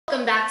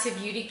Welcome back to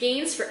Beauty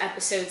Gains for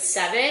episode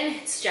 7.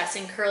 It's Jess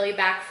and Curly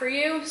back for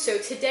you. So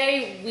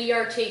today we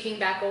are taking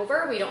back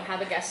over. We don't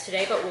have a guest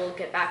today, but we'll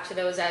get back to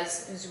those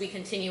as we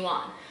continue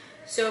on.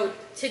 So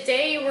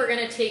today we're going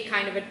to take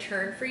kind of a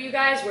turn for you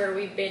guys where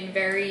we've been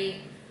we're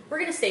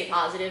going to stay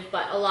positive,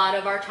 but a lot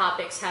of our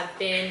topics have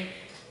been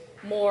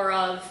more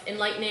of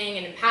enlightening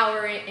and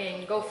empowering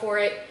and go for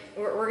it.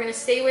 We're going to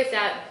stay with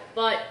that,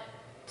 but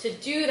to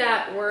do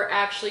that, we're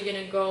actually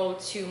going to go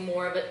to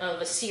more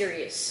of a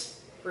serious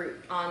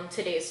route on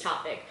today's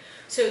topic.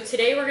 So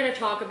today we're going to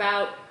talk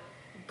about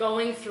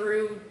going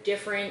through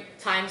different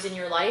times in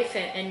your life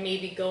and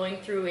maybe going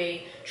through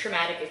a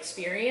traumatic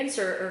experience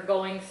or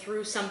going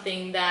through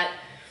something that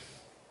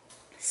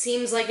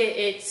seems like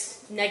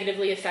it's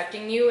negatively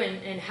affecting you,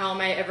 and how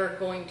am I ever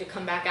going to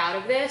come back out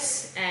of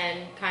this, and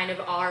kind of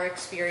our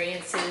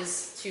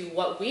experiences to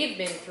what we've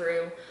been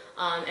through,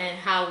 and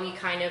how we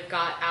kind of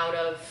got out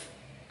of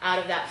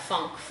that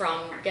funk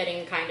from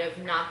getting kind of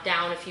knocked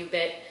down a few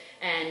bit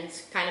and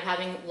kind of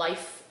having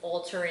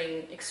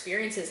life-altering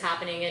experiences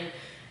happening. And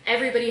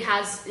everybody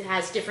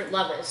has different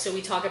levels. So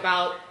we talk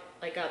about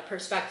like a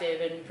perspective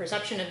and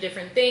perception of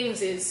different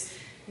things. Is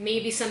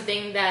maybe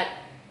something that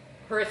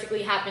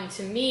horrifically happened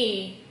to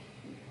me,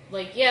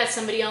 like, yeah,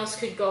 somebody else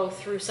could go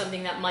through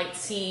something that might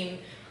seem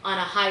on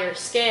a higher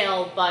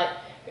scale, but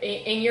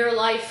in your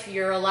life,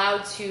 you're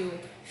allowed to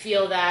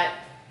feel that,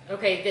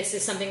 okay, this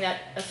is something that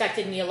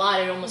affected me a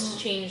lot. It almost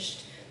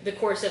changed the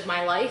course of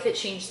my life. It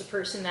changed the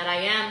person that I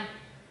am.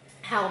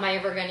 How am I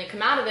ever going to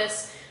come out of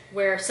this?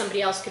 Where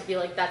somebody else could be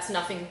like, that's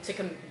nothing to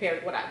compare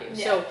to what I do.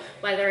 Yeah. So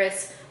whether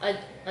it's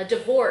a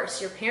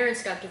divorce, your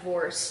parents got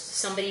divorced,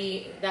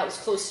 somebody that was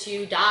close to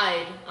you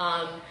died,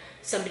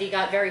 somebody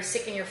got very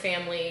sick in your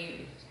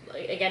family.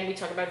 Again, we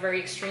talk about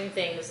very extreme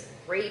things,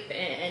 rape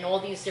and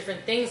all these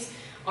different things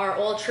are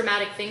all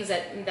traumatic things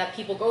that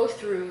people go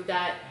through,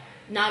 that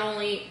not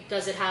only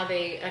does it have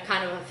a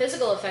kind of a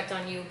physical effect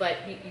on you, but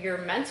your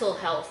mental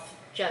health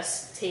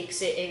just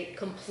takes a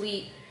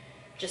complete,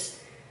 just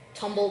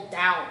tumble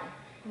down.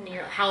 And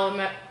you're like, how am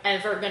I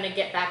ever going to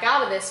get back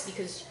out of this?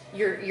 Because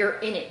you're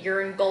in it,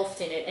 you're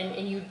engulfed in it,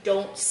 and you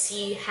don't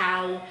see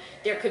how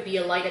there could be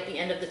a light at the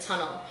end of the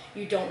tunnel.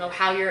 You don't know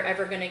how you're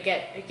ever going to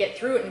get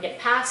through it and get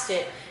past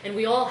it. And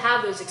we all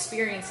have those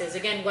experiences.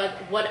 Again,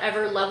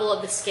 whatever level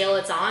of the scale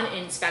it's on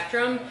in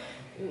spectrum,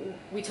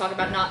 we talk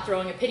about not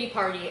throwing a pity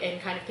party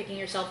and kind of picking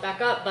yourself back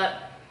up.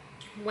 But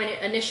when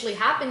it initially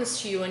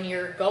happens to you and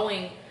you're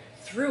going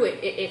through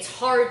it, it's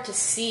hard to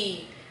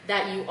see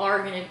that you are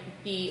going to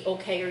be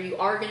okay, or you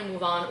are going to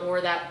move on,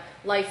 or that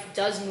life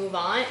does move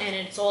on, and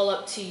it's all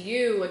up to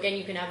you. Again,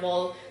 you can have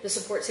all the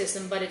support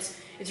system, but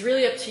it's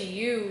really up to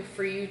you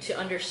for you to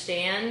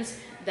understand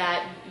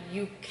that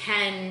you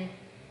can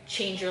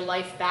change your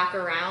life back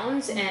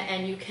around,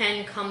 and you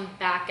can come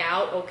back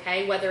out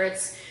okay, whether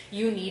it's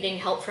you needing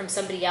help from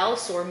somebody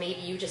else, or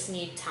maybe you just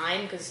need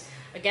time, because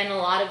again, a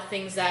lot of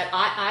things that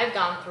I've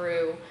gone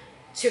through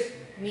took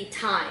me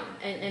time,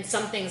 and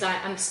some things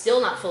I'm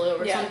still not fully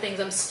over. Some things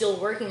I'm still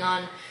working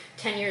on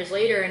 10 years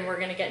later, and we're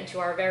going to get into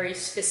our very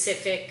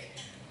specific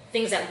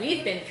things that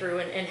we've been through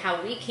and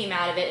how we came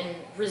out of it, and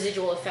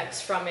residual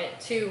effects from it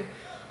too.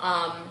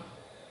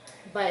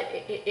 But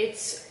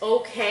it's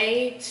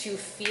okay to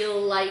feel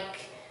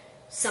like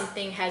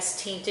something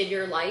has tainted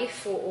your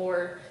life,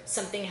 or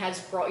something has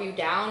brought you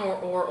down,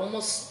 or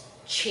almost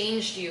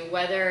changed you,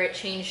 whether it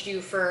changed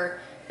you for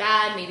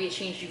bad, maybe it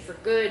changed you for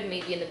good,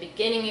 maybe in the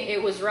beginning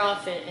it was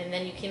rough and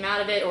then you came out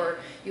of it, or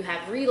you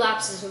have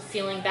relapses of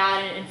feeling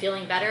bad and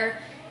feeling better.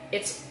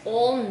 It's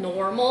all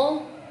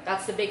normal.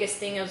 That's the biggest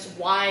thing, is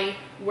why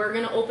we're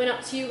going to open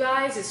up to you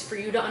guys, is for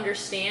you to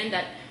understand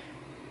that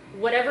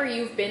whatever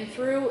you've been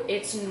through,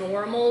 it's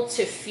normal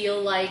to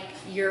feel like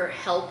you're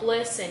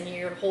helpless and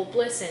you're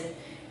hopeless, and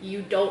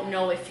you don't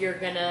know if you're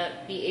gonna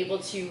be able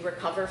to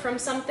recover from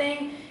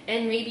something,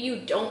 and maybe you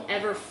don't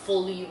ever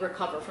fully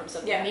recover from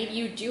something. Maybe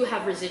you do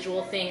have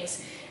residual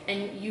things,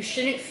 and you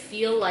shouldn't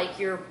feel like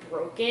you're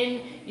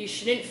broken. You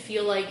shouldn't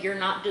feel like you're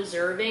not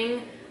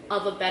deserving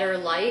of a better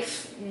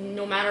life,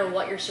 no matter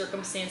what your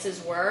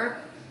circumstances were.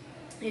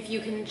 If you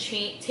can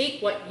take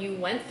what you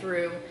went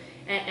through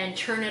and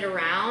turn it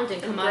around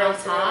and come out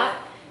on top,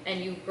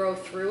 and you grow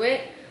through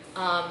it,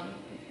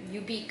 you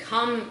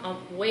become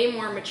a way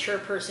more mature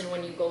person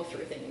when you go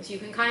through things. You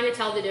can kind of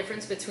tell the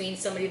difference between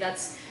somebody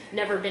that's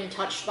never been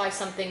touched by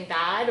something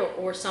bad,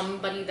 or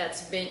somebody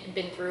that's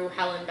been through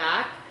hell and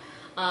back.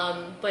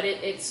 But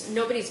it's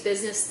nobody's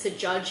business to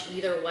judge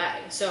either way.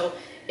 So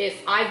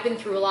if I've been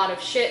through a lot of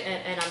shit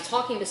and I'm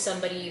talking to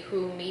somebody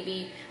who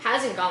maybe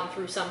hasn't gone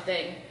through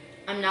something,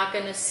 I'm not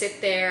going to sit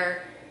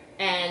there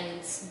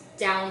and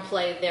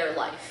downplay their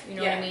life. You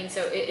know what I mean?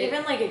 So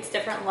even like it's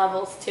different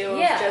levels too.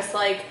 Of just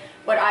like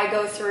what I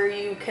go through,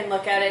 you can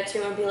look at it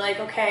too and be like,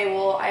 okay,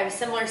 well, I have a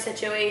similar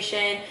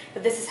situation,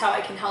 but this is how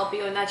I can help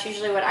you. And that's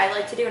usually what I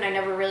like to do. And I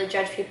never really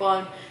judge people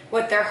on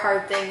what their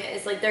hard thing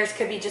is. Like theirs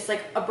could be just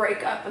like a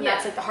breakup, and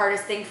that's like the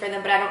hardest thing for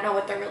them, but I don't know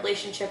what their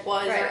relationship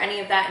was or any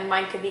of that, and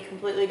mine could be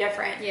completely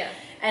different.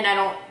 And I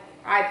don't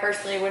I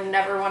personally would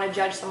never want to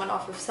judge someone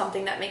off of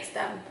something that makes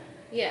them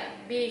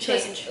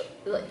change.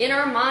 In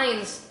our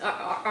minds,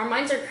 our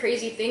minds are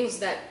crazy things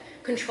that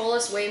control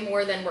us way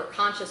more than we're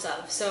conscious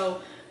of.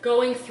 So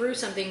going through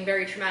something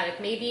very traumatic,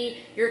 maybe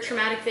your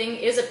traumatic thing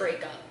is a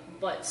breakup,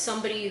 but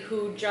somebody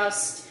who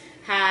just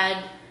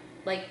had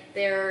like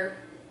their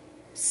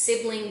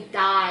sibling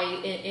die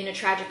in a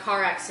tragic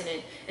car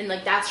accident, and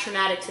like that's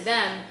traumatic to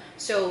them,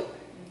 so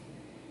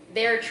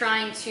they're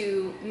trying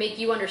to make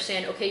you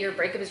understand, okay, your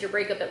breakup is your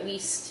breakup, at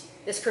least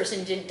this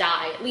person didn't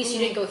die, at least you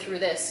didn't go through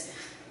this.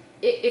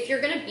 If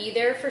you're going to be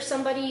there for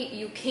somebody,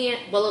 you can't,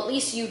 well, at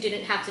least you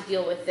didn't have to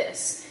deal with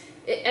this.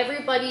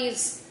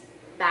 Everybody's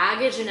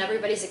baggage and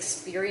everybody's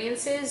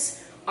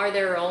experiences are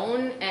their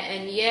own,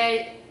 and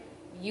yet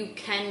you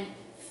can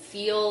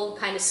feel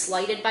kind of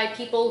slighted by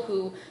people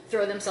who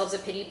throw themselves a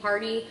pity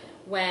party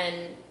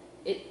when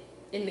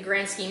in the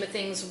grand scheme of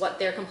things, what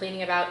they're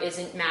complaining about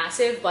isn't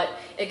massive. But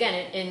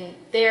again, in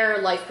their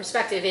life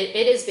perspective, it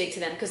is big to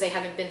them because they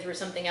haven't been through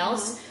something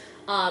else.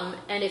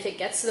 And if it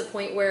gets to the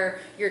point where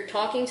you're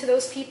talking to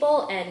those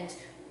people and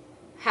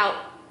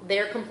how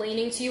they're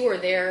complaining to you or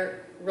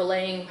they're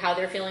relaying how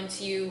they're feeling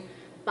to you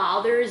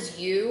bothers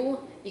you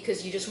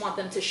because you just want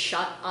them to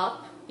shut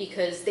up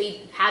because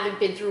they haven't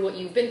been through what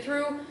you've been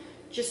through,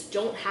 just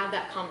don't have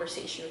that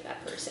conversation with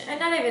that person. And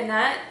not even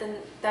that, then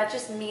that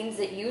just means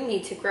that you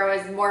need to grow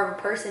as more of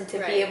a person to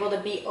be able to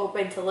be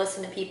open to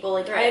listen to people.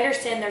 Like, I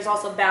understand there's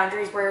also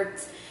boundaries where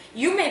it's,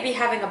 you may be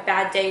having a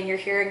bad day and you're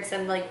hearing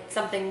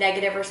something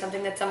negative or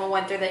something that someone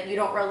went through that you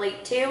don't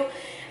relate to,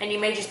 and you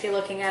may just be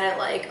looking at it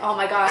like, oh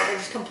my god, they're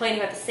just complaining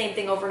about the same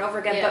thing over and over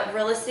again. But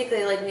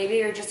realistically, like, maybe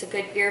you're just a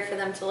good ear for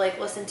them to like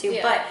listen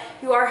to. But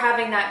you are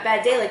having that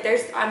bad day. Like,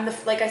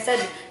 like I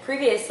said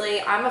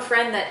previously, I'm a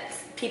friend that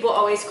people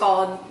always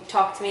call and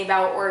talk to me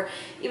about or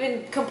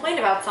even complain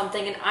about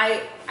something, and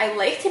I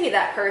like to be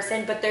that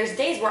person, but there's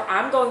days where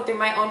I'm going through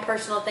my own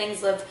personal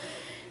things that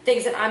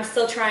I'm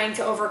still trying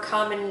to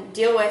overcome and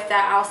deal with,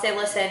 that I'll say,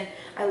 listen,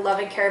 I love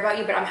and care about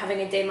you, but I'm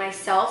having a day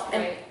myself,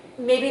 and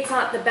maybe it's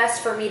not the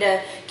best for me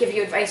to give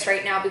you advice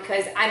right now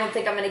because I don't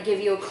think I'm going to give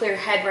you a clear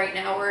head right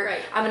now, or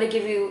I'm going to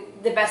give you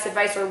the best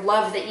advice or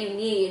love that you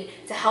need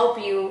to help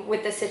you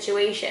with the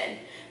situation.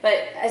 But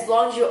as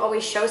long as you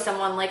always show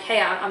someone like, hey,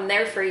 I'm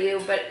there for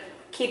you, but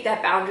keep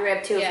that boundary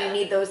up too if you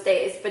need those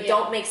days. But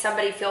don't make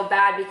somebody feel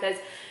bad because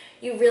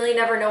you really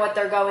never know what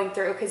they're going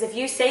through. Because if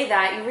you say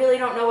that, you really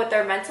don't know what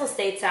their mental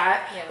state's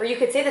at. Or you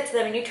could say that to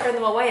them and you turn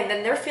them away, and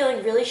then they're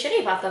feeling really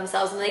shitty about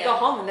themselves, and they go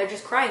home and they're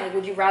just crying. Like,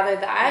 would you rather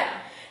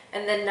that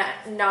and then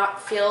not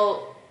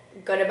feel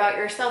good about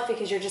yourself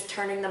because you're just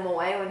turning them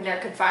away when they're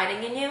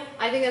confiding in you?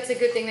 I think that's a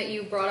good thing that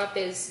you brought up,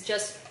 is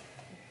just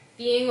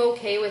being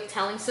okay with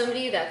telling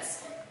somebody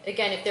that's,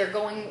 again, if they're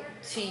going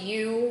to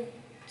you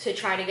to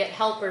try to get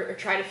help or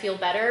try to feel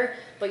better,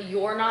 but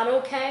you're not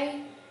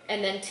okay,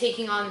 and then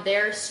taking on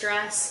their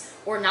stress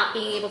or not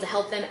being able to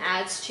help them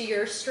adds to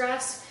your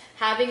stress,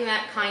 having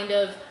that kind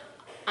of,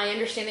 I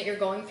understand that you're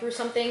going through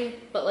something,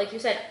 but like you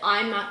said,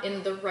 I'm not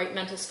in the right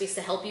mental space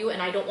to help you,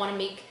 and I don't want to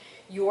make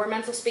your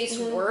mental space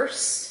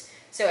worse.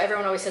 So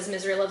everyone always says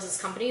misery loves its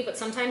company, but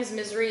sometimes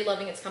misery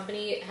loving its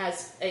company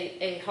has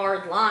a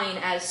hard line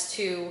as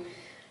to,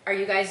 are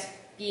you guys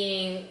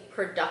being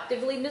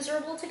productively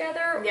miserable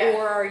together,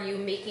 or are you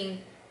making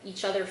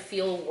each other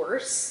feel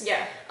worse?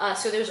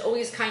 So there's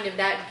always kind of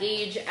that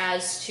gauge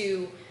as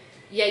to,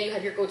 you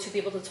have your go-to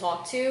people to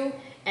talk to,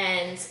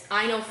 and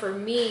I know for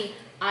me,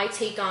 I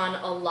take on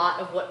a lot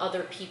of what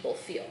other people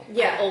feel.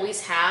 I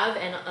always have,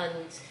 and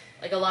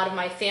like a lot of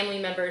my family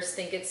members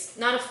think it's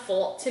not a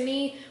fault to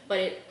me, but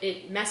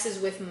it messes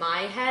with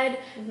my head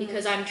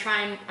because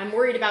I'm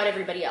worried about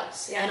everybody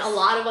else. And a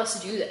lot of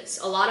us do this.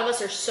 A lot of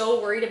us are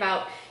so worried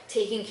about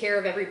taking care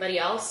of everybody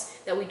else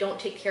that we don't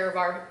take care of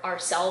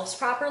ourselves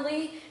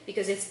properly,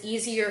 because it's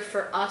easier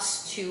for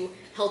us to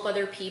help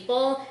other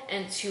people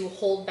and to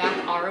hold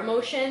back our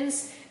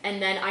emotions. And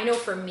then I know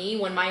for me,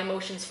 when my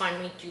emotions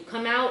finally do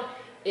come out,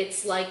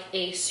 it's like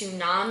a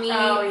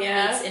tsunami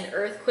meets an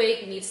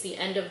earthquake meets the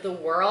end of the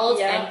world,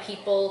 and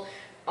people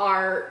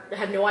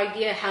have no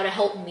idea how to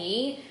help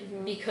me,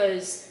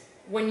 because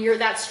when you're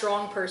that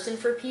strong person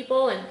for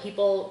people and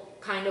people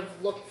kind of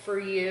look for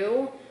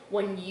you,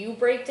 when you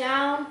break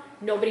down,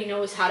 nobody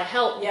knows how to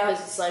help because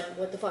it's like,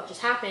 what the fuck just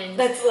happened?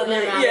 That's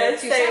literally, in a matter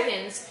of 2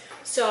 seconds.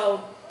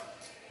 So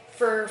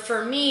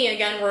for me,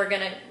 again, we're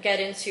going to get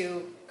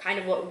into kind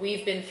of what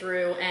we've been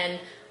through, and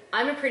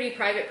I'm a pretty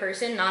private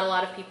person. Not a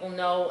lot of people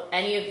know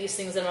any of these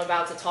things that I'm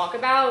about to talk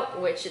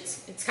about, which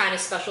it's kind of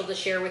special to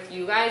share with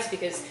you guys,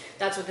 because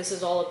that's what this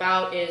is all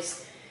about,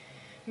 is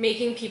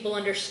making people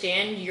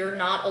understand you're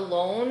not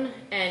alone,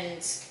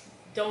 and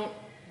don't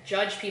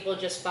judge people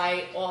just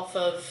by off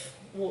of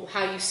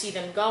how you see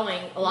them going.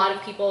 A lot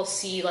of people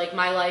see like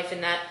my life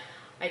in that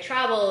I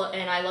travel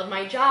and I love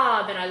my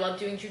job and I love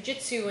doing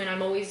jujitsu and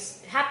I'm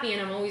always happy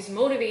and I'm always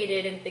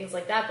motivated and things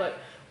like that. But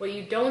what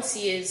you don't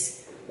see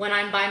is when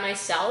I'm by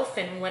myself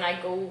and when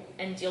I go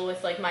and deal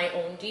with like my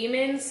own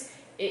demons,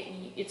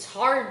 it's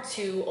hard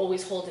to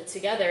always hold it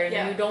together,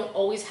 and you don't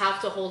always have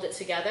to hold it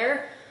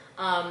together.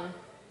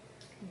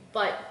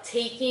 But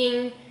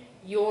taking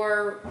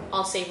your,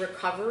 I'll say,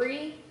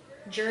 recovery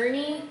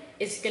journey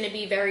is going to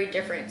be very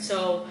different.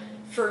 So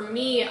for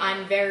me,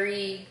 I'm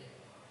very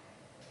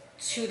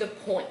to the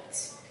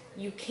point.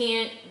 You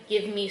can't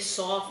give me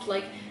soft,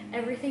 like,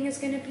 everything is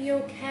going to be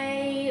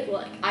okay.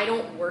 Like, I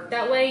don't work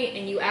that way,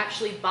 and you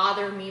actually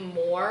bother me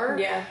more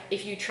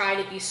if you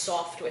try to be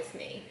soft with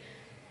me.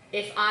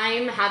 If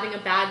I'm having a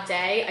bad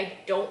day, I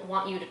don't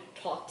want you to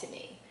talk to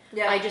me.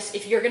 Yeah.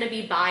 If you're going to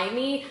be by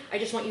me, I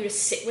just want you to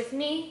sit with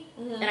me,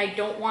 and I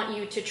don't want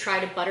you to try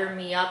to butter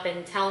me up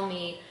and tell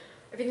me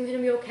everything's going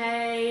to be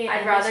okay.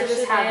 I'd rather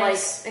just have, like,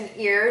 an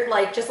ear,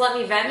 like, just let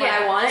me vent when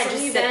I want, and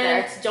just sit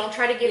there. Don't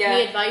try to give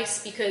me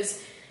advice,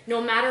 because no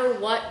matter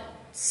what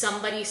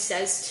somebody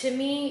says to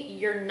me,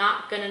 you're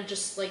not going to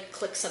just, like,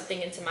 click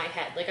something into my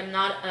head. Like, I'm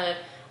not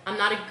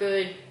a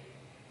good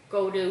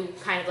go-to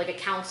kind of, like, a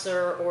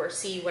counselor or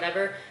see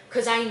whatever,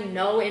 because I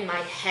know in my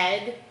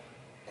head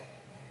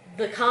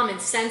the common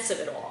sense of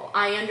it all.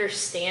 I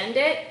understand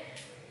it,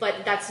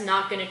 but that's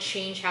not going to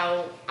change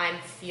how I'm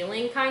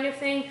feeling, kind of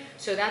thing.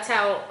 So that's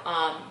how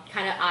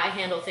kind of I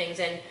handle things.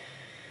 And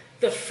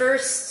the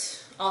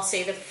first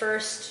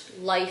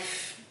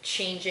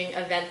life-changing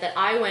event that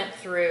I went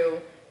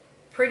through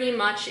pretty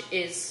much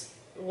is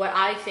what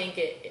I think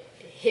it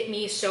hit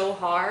me so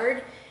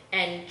hard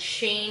and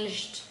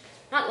changed,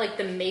 not like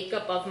the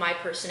makeup of my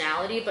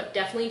personality, but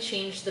definitely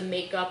changed the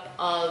makeup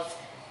of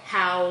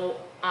how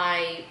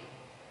I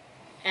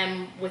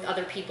am with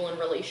other people in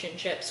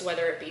relationships,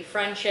 whether it be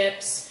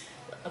friendships,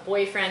 a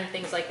boyfriend,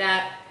 things like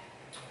that.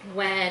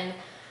 When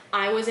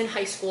I was in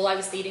high school, I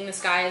was dating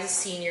this guy as a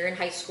senior in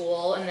high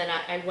school, and then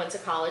I went to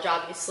college,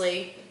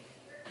 obviously.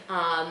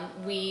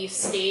 We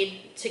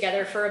stayed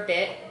together for a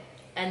bit,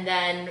 and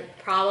then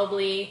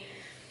probably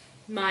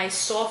my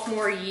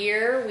sophomore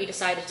year, we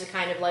decided to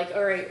kind of like,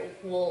 all right,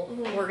 well,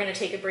 we're going to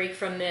take a break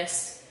from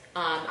this.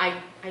 I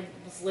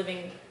was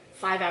living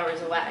 5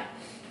 hours away.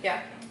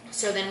 Yeah.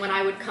 So then when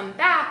I would come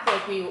back,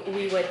 like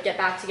we would get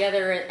back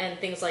together and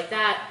things like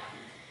that.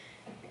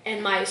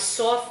 And my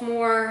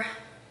sophomore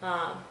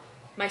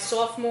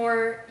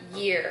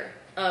year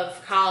of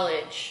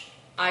college,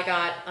 I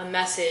got a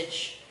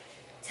message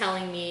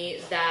telling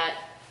me that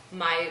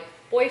my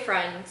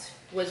boyfriend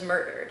was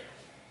murdered.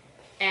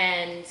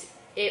 And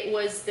it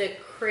was the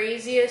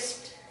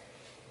craziest,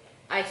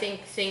 I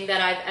think, thing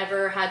that I've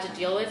ever had to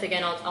deal with.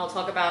 Again, I'll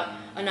talk about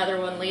another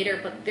one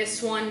later, but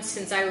this one,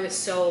 since I was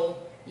so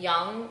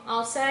young,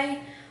 I'll say,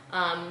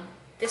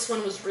 this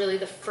one was really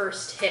the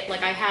first hit.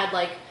 Like, I had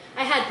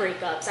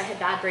breakups, I had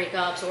bad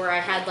breakups, or I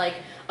had like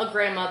a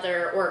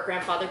grandmother or a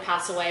grandfather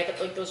pass away, but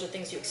like those are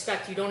things you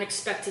expect. You don't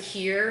expect to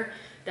hear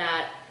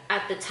that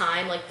at the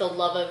time, like, the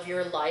love of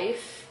your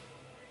life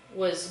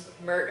was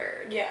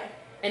murdered. Yeah.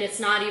 And it's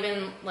not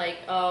even like,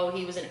 oh,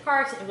 he was in a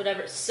car accident,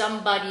 whatever.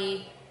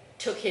 Somebody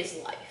took his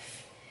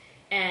life.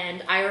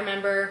 And I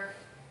remember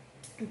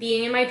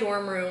being in my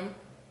dorm room,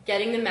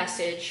 getting the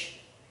message,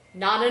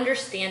 not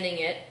understanding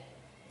it.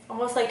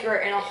 Almost like you're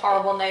in a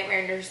horrible nightmare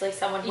and there's like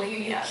someone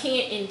waking you up. You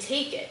can't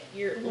intake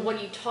it. What are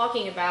you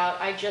talking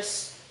about? I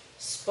just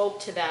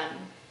spoke to them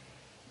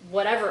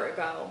whatever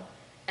ago.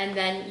 And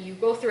then you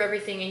go through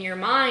everything in your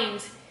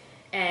mind,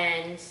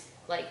 and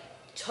like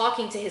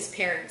talking to his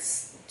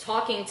parents,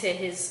 talking to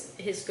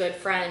his good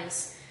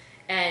friends,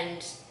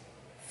 and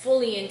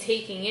fully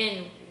intaking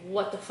in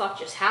what the fuck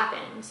just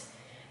happened.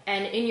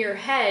 And in your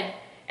head,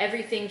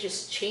 everything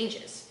just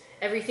changes.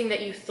 Everything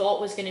that you thought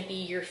was going to be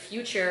your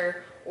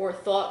future or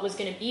thought was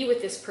going to be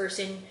with this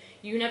person,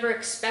 you never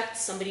expect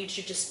somebody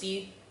to just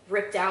be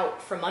ripped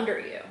out from under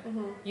you.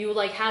 You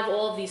like have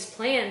all of these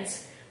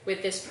plans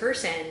with this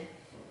person,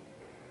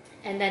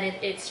 and then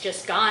it's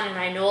just gone. And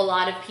I know a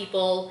lot of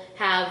people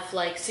have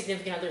like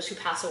significant others who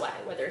pass away,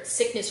 whether it's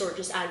sickness or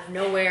just out of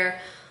nowhere.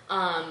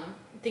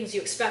 Things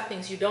you expect,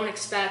 things you don't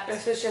expect.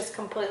 This was just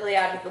completely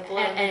out of the blue.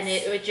 And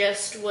it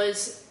just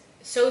was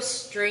so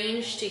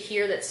strange to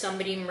hear that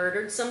somebody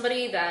murdered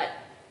somebody.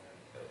 That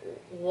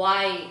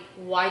why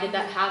did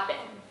that happen?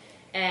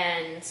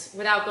 And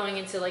without going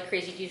into like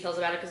crazy details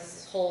about it, because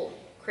this whole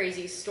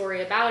crazy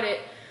story about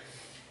it,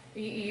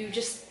 you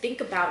just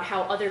think about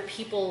how other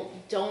people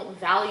don't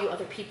value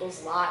other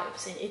people's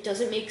lives, and it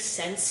doesn't make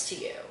sense to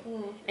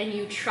you. And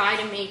you try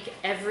to make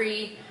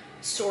every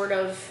sort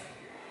of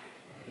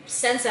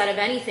sense out of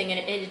anything, and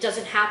it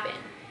doesn't happen.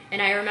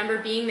 And I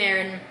remember being there,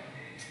 and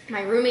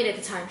my roommate at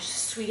the time, she's the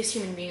sweetest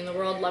human being in the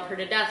world, love her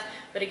to death.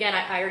 But again,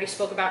 I already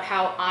spoke about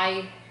how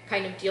I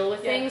kind of deal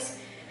with things,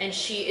 and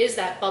she is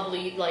that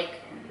bubbly,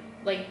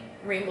 like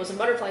rainbows and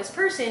butterflies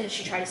person, and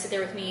she tried to sit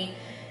there with me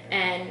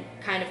and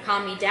kind of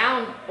calm me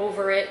down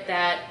over it,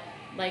 that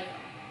like,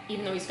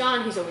 even though he's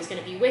gone, he's always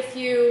going to be with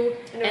you.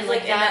 And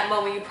like in that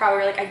moment, you probably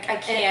were like, I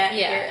can't.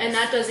 And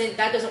that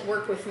doesn't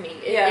work with me.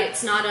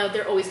 It's not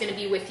they're always going to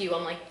be with you.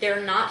 I'm like,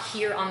 they're not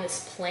here on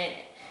this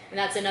planet. And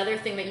that's another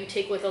thing that you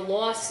take with a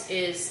loss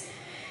is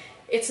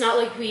it's not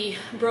like we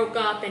broke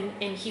up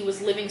and he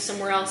was living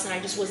somewhere else and I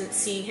just wasn't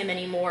seeing him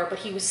anymore, but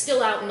he was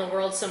still out in the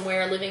world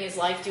somewhere, living his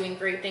life, doing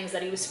great things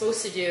that he was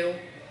supposed to do.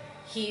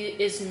 He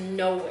is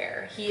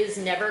nowhere. He is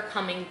never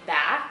coming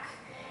back.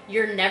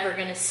 You're never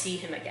going to see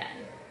him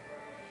again.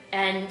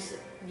 And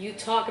you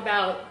talk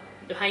about,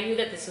 I knew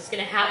that this was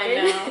going to happen.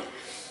 I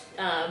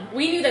know.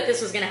 We knew that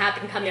this was going to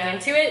happen coming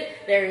into it.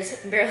 There's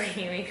barely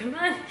any, come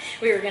on,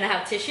 we were going to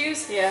have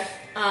tissues. Yeah.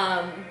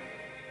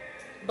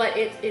 But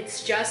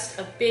it's just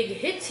a big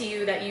hit to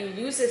you that you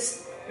lose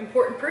this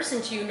important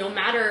person to you, no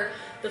matter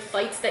the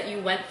fights that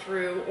you went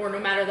through or no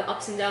matter the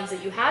ups and downs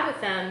that you had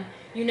with them.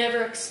 You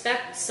never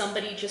expect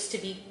somebody just to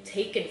be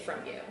taken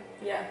from you.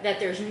 Yeah. That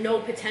there's no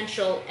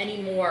potential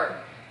anymore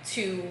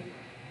to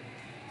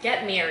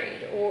get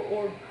married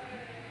or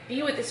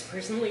be with this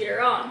person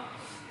later on.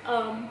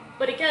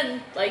 But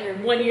again, like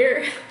when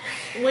you're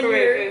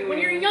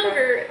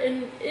younger,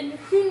 and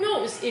who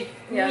knows if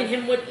me and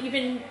him would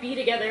even be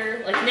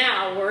together like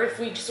now, or if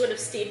we just would have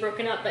stayed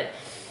broken up. But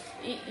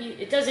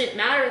it doesn't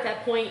matter at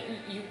that point.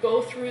 You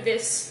go through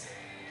this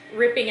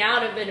ripping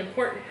out of an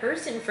important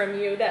person from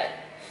you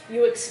that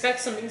you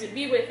expect something to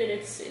be with, and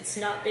it's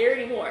not there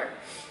anymore.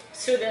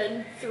 So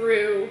then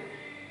through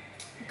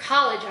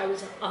college, I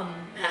was a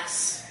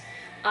mess.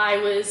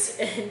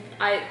 And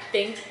I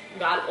thank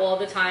God all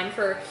the time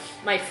for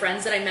my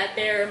friends that I met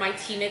there, my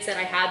teammates that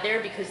I had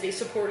there, because they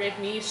supported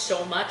me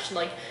so much.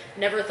 Like,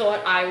 never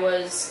thought I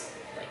was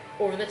like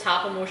over the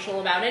top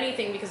emotional about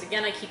anything, because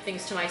again, I keep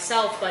things to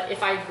myself. But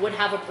if I would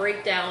have a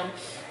breakdown,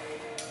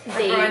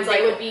 they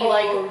would be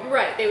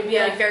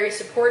like very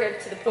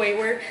supportive, to the point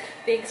where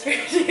thanks for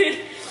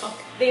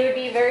they would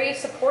be very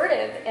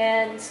supportive,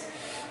 and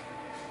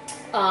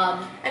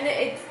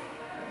it's,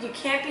 you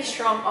can't be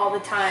strong all the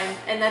time,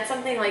 and that's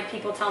something like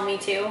people tell me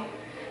too,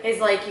 is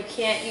like you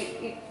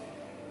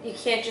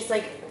can't just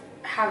like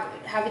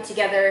have it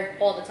together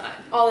all the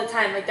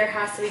time. Like, there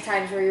has to be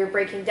times where you're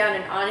breaking down,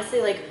 and honestly,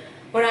 like,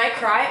 when I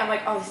cry, I'm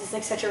like, oh, this is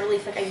like such a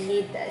relief. Like, I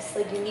need this.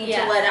 Like, you need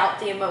to let out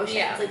the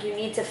emotions. Like, you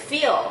need to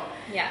feel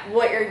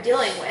what you're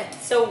dealing with.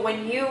 So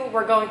when you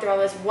were going through all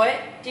this, what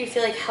do you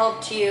feel like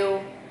helped you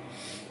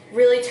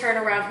really turn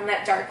around from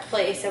that dark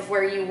place of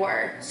where you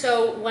were?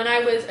 So when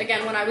I was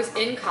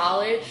in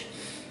college,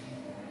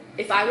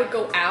 if I would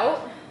go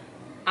out,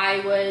 I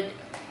would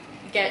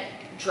get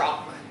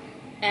drunk.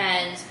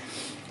 And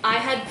I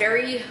had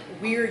very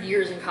weird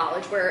years in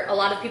college where a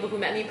lot of people who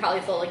met me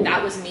probably felt like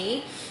that was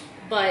me,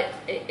 but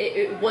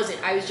it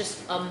wasn't. I was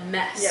just a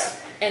mess. Yeah.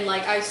 And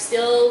like, I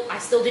still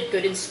did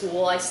good in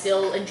school. I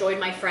still enjoyed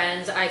my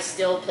friends. I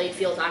still played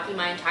field hockey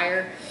my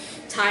entire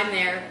time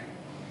there.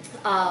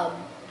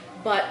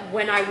 But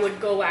when I would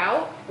go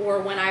out,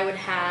 or when I would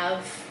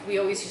have, we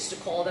always used to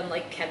call them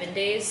like Kevin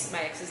days.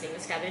 My ex's name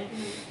is Kevin.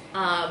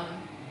 Mm-hmm.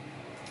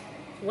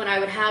 When I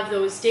would have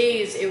those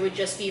days, it would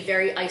just be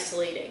very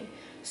isolating.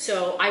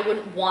 So I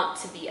wouldn't want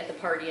to be at the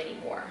party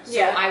anymore.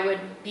 So I would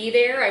be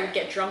there, I would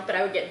get drunk, but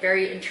I would get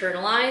very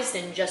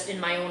internalized and just in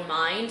my own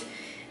mind.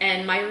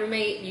 And my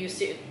roommate used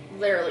to,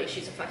 literally,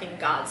 she's a fucking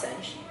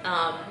godsend.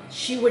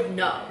 She would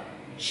know.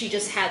 She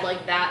just had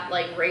like that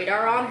like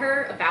radar on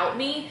her about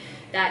me,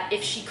 that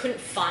if she couldn't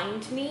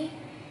find me,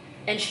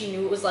 and she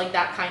knew it was like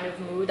that kind of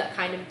mood, that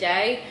kind of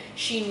day,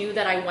 she knew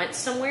that I went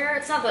somewhere.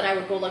 It's not that I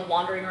would go like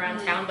wandering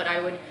around town, but I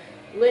would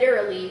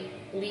literally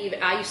leave.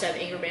 I used to have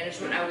anger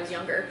management when I was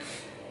younger.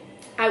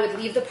 I would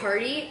leave the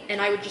party and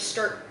I would just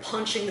start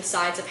punching the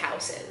sides of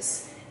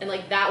houses. And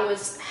like, that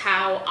was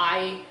how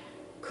I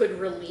could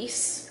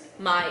release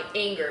my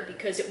anger,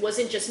 because it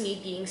wasn't just me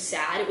being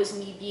sad, it was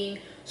me being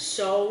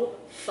so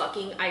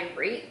fucking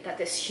irate that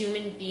this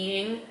human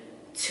being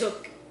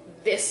took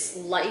this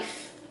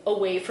life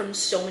away from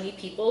so many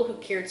people who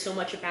cared so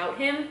much about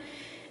him.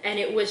 And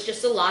it was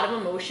just a lot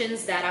of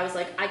emotions that I was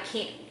like, I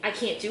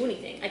can't do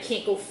anything. I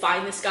can't go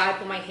find this guy,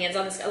 put my hands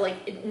on this guy.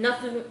 Like,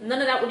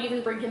 none of that would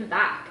even bring him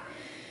back.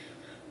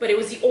 But it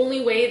was the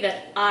only way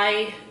that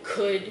I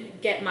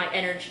could get my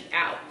energy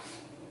out.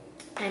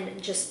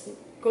 And just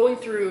going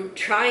through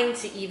trying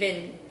to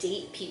even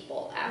date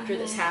people after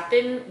this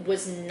happened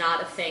was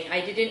not a thing.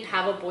 I didn't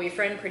have a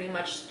boyfriend pretty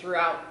much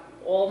throughout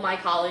all my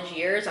college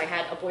years. I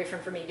had a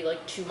boyfriend for maybe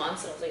like 2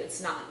 months, and I was like,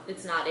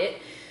 it's not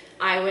it.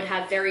 I would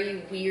have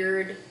very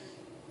weird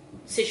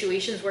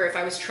situations where if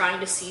I was trying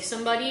to see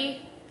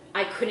somebody,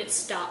 I couldn't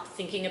stop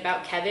thinking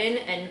about Kevin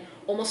and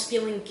almost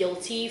feeling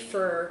guilty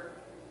for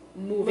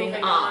moving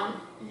on.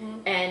 Mm-hmm.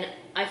 And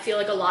I feel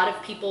like a lot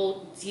of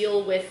people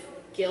deal with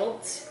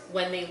guilt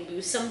when they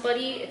lose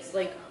somebody. It's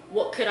like,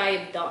 what could I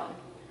have done?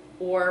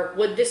 Or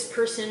would this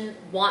person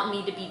want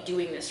me to be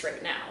doing this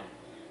right now?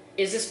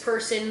 Is this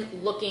person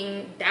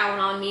looking down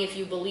on me, if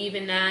you believe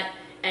in that,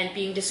 and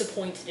being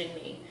disappointed in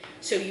me?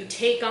 So you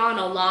take on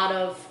a lot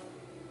of,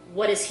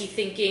 what is he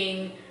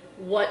thinking?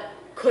 What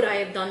could I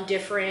have done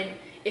different?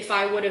 If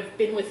I would have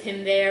been with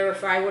him there,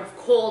 if I would have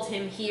called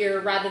him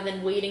here rather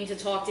than waiting to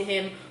talk to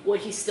him,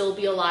 would he still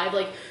be alive?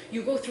 Like,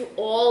 you go through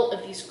all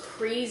of these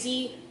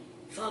crazy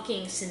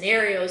fucking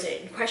scenarios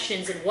and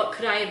questions, and what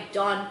could I have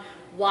done?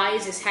 Why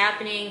is this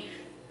happening?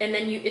 and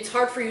then it's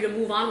hard for you to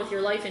move on with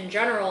your life in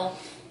general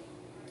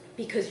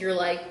because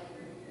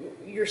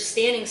you're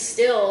standing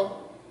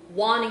still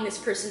wanting this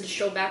person to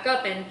show back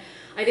up. And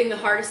I think the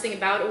hardest thing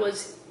about it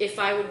was if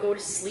I would go to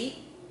sleep,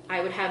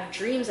 I would have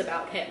dreams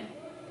about him.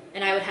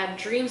 And I would have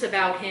dreams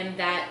about him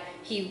that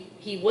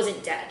he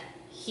wasn't dead.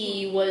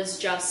 He was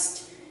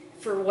just,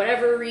 for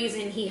whatever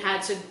reason, he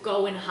had to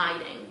go in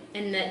hiding,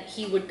 and that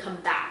he would come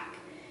back.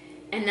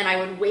 And then I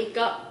would wake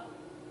up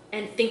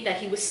and think that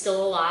he was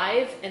still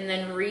alive, and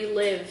then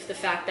relive the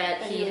fact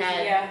that he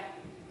had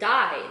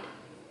died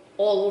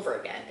all over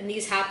again. And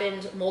these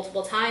happened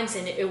multiple times,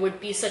 and it would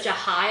be such a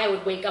high. I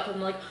would wake up and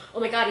I'm like, oh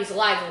my God, he's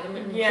alive. I'm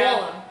going to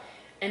call him.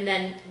 And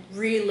then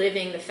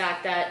reliving the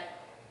fact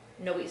that,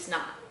 no, he's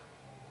not.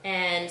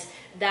 And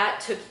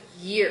that took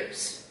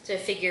years to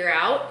figure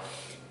out.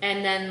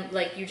 And then,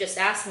 like you just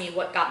asked me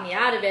what got me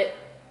out of it,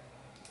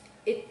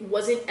 it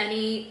wasn't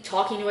any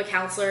talking to a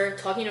counselor.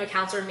 Talking to a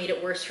counselor made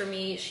it worse for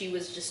me. She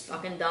was just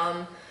fucking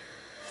dumb.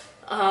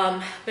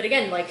 But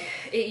again, like,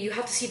 you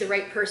have to see the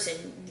right person.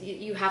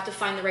 You have to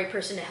find the right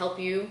person to help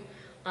you.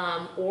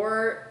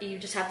 Or you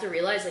just have to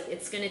realize, like,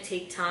 it's going to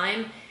take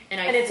time.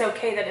 And it's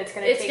okay that it's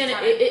going to take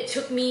time. It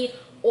took me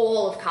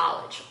all of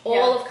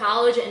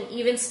college. And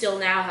even still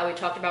now, how we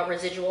talked about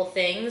residual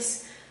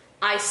things,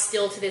 I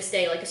still to this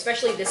day, like,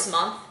 especially this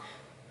month,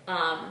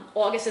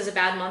 August is a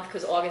bad month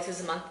because August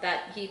is a month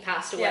that he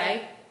passed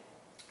away.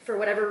 For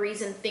whatever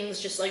reason, things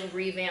just like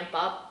revamp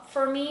up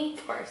for me.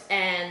 Of course.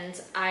 And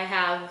I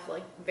have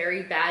like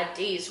very bad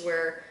days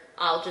where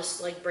I'll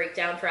just like break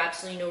down for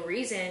absolutely no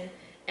reason.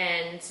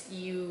 And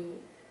you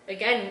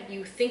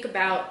think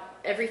about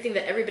everything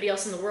that everybody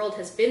else in the world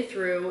has been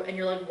through, and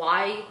you're like,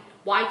 why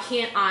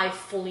can't I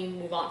fully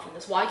move on from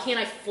this? Why can't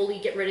I fully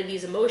get rid of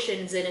these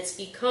emotions? And it's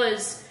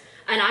because,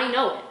 and I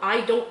know it,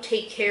 I don't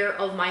take care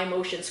of my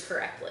emotions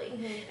correctly.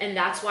 Mm-hmm. And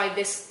that's why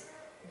this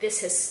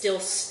has still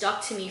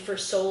stuck to me for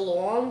so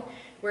long.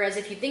 Whereas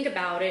if you think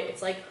about it,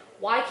 it's like,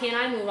 why can't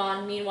I move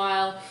on?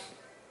 Meanwhile,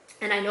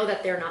 and I know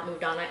that they're not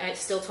moved on. I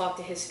still talk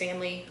to his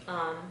family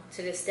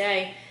to this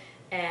day.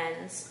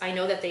 And I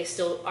know that they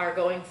still are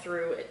going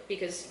through it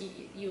because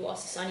you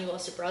lost a son, you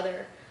lost a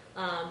brother.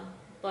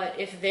 But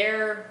if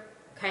they're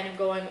kind of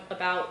going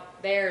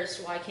about theirs,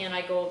 why can't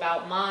I go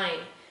about mine?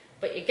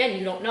 But again,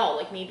 you don't know.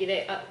 Like maybe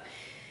they,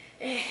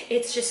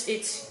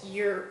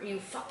 you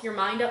fuck your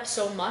mind up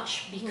so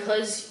much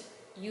because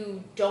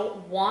you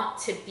don't want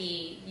to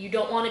be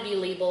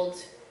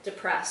labeled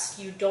depressed.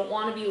 You don't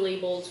want to be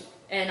labeled.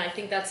 And I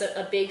think that's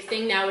a big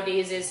thing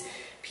nowadays is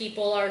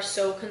people are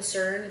so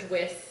concerned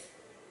with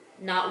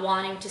not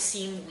wanting to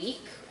seem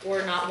weak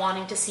or not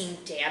wanting to seem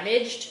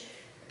damaged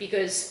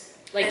because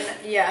like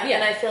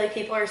and I feel like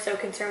people are so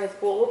concerned with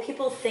what will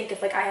people think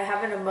if like I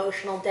have an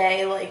emotional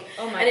day, like,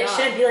 oh my and God. It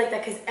shouldn't be like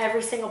that because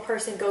every single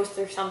person goes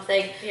through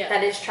something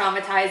that is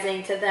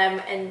traumatizing to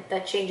them and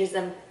that changes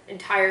them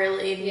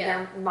entirely in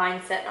their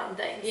mindset on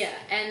things.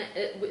 And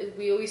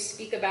we always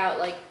speak about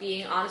like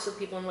being honest with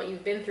people and what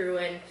you've been through,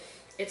 and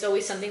it's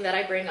always something that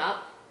I bring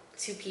up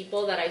to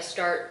people that I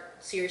start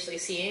seriously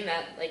seeing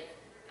that like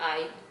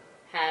I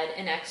had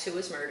an ex who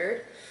was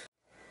murdered,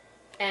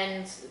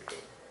 and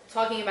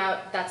talking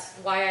about that's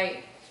why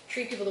I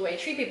treat people the way I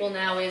treat people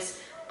now is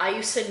I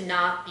used to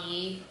not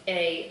be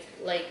a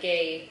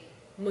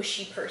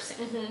mushy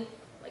person.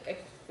 Like I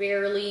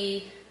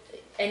barely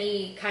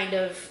any kind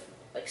of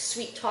like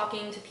sweet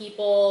talking to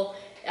people.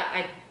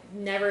 I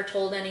never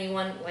told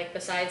anyone like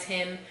besides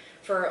him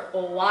for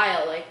a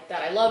while like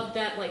that I loved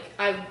them. Like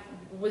I'm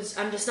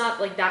just not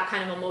like that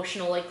kind of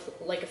emotional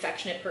like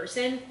affectionate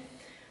person.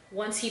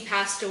 Once he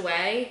passed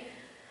away,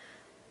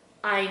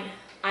 I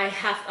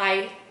have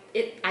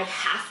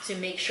to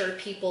make sure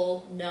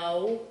people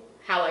know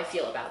how I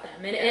feel about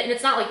them. And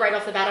it's not like right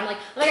off the bat, I'm like,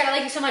 oh my God, I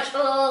like you so much.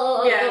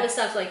 All this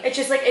stuff. Like, it's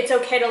just like, it's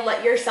okay to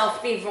let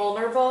yourself be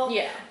vulnerable.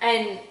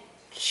 And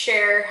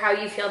share how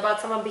you feel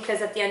about someone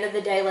because at the end of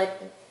the day, like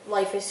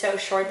life is so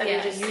short that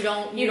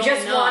you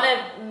just want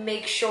to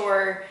make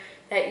sure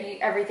that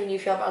everything you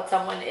feel about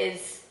someone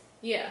is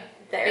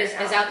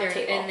is out there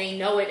and they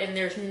know it, and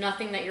there's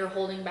nothing that you're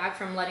holding back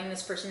from letting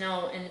this person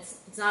know. And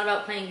it's not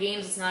about playing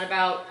games. It's not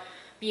about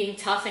being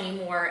tough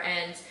anymore.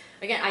 And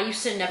again, I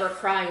used to never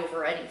cry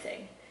over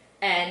anything.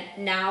 And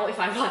now if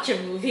I watch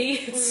a movie,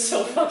 it's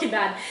so fucking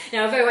bad.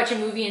 Now if I watch a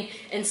movie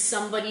and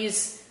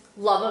somebody's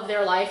love of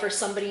their life or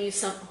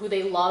who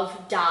they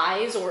love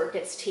dies or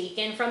gets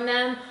taken from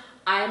them,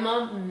 I'm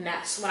a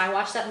mess. When I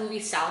watched that movie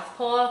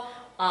Southpaw,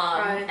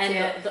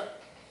 and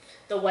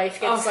the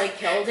wife gets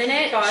killed in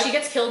it. God. She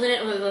gets killed in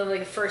it with like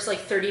the first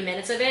 30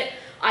 minutes of it.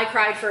 I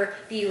cried for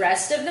the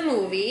rest of the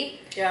movie,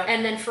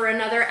 and then for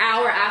another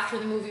hour after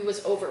the movie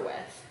was over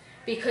with,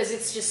 because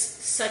it's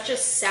just such a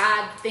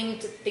sad thing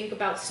to think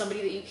about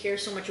somebody that you care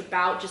so much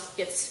about just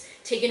gets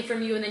taken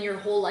from you, and then your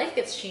whole life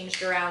gets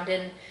changed around.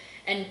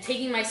 And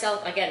taking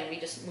myself, again, we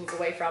just moved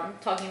away from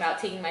talking about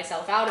taking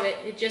myself out of it.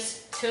 It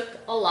just took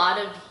a lot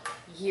of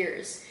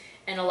years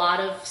and a lot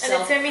of And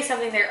it's going to be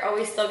something they're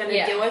always still going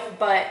to deal with,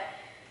 but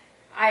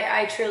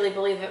I truly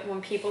believe that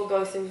when people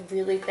go through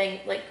really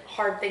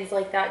hard things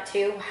like that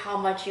too, how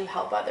much you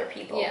help other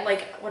people. Yeah.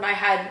 Like when I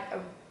had a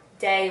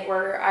day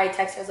where I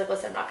texted, I was like,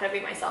 listen, I'm not going to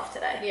be myself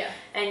today. Yeah.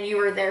 And you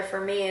were there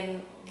for me,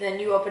 and then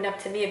you opened up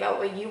to me about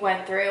what you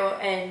went through,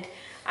 and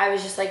I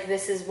was just like,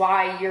 this is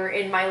why you're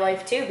in my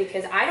life too,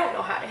 because I don't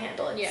know how to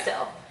handle it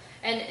still.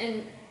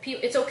 And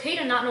it's okay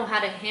to not know how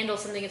to handle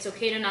something. It's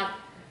okay to not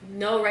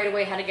know right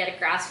away how to get a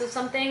grasp of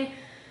something.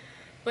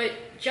 But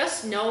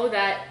just know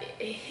that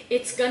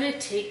it's going to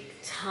take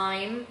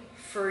time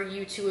for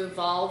you to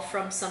evolve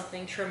from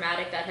something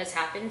traumatic that has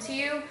happened to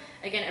you.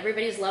 Again,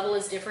 everybody's level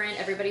is different.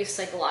 Everybody's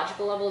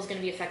psychological level is going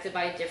to be affected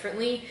by it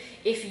differently.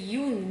 If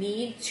you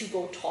need to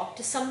go talk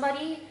to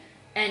somebody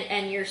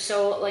and you're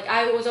so, like,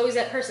 I was always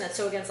that person that's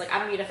so against, like, I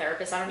don't need a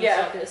therapist. I don't need to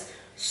talk to this.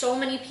 So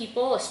many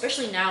people,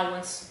 especially now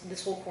once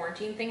this whole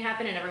quarantine thing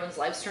happened and everyone's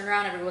lives turned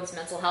around, everyone's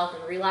mental health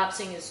and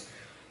relapsing is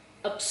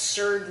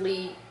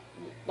absurdly,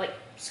 like,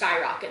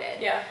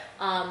 skyrocketed. Yeah.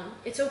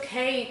 It's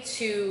okay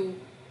to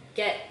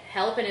get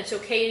help, and it's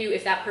okay to,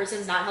 if that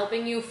person's not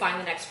helping you, find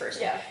the next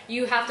person. Yeah.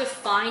 You have to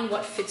find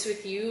what fits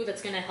with you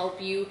that's going to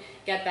help you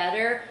get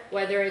better,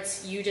 whether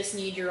it's you just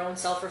need your own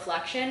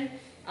self-reflection.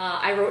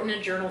 I wrote in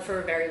a journal for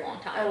a very long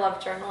time. I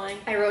love journaling.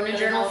 I wrote in a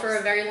journal for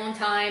a very long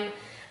time,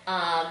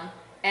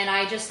 and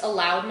I just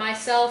allowed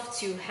myself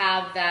to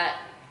have that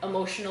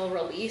emotional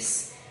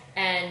release,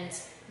 and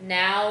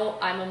now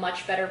I'm a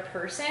much better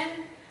person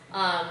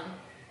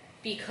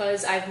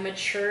because I've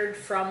matured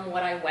from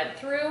what I went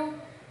through.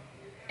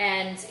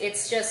 And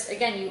it's just,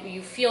 again,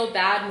 you feel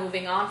bad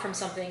moving on from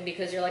something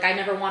because you're like, I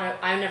never want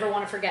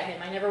to forget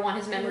him. I never want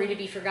his memory to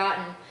be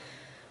forgotten.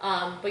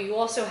 But you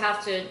also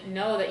have to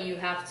know that you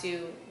have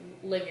to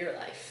live your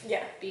life.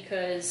 Yeah.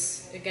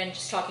 Because, again,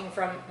 just talking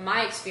from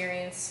my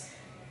experience,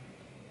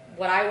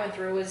 what I went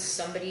through was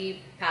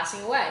somebody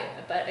passing away.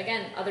 But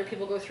again, other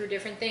people go through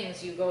different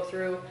things. You go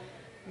through,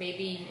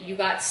 maybe you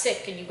got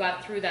sick and you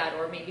got through that,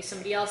 or maybe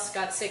somebody else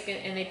got sick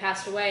and they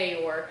passed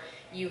away, or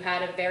you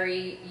had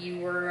you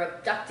were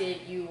abducted,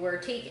 you were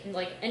taken,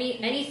 like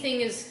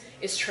anything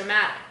is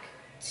traumatic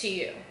to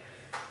you.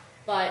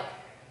 But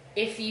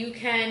if you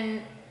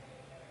can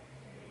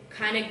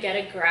kind of get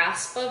a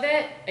grasp of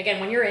it, again,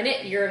 when you're in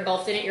it, you're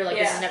engulfed in it, you're like,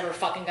 this is never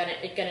fucking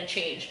gonna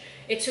change.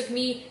 It took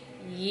me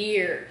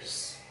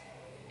years,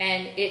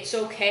 and it's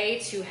okay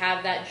to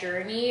have that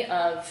journey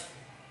of,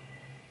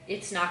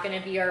 it's not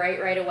gonna be all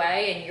right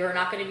away, and you're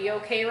not gonna be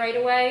okay right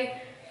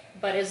away.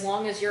 But as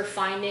long as you're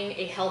finding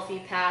a healthy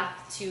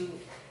path to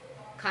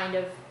kind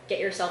of get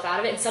yourself out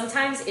of it, and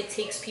sometimes it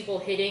takes people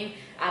hitting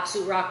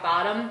absolute rock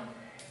bottom.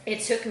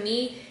 It took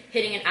me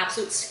hitting an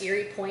absolute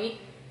scary point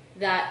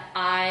that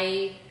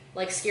I,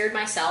 like, scared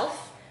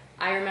myself.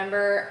 I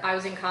remember I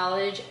was in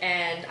college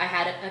and I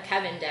had a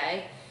Kevin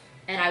day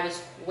and I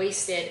was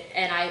wasted,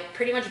 and I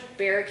pretty much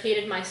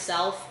barricaded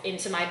myself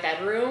into my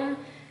bedroom,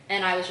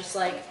 and I was just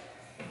like,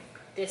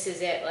 this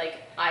is it, like,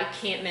 I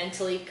can't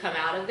mentally come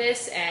out of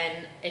this,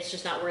 and it's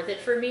just not worth it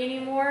for me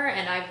anymore.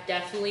 And I've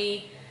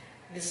definitely,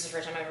 this is the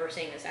first time I'm ever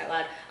saying this out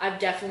loud, I've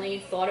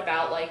definitely thought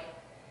about, like,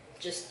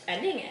 just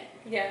ending it.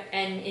 Yeah.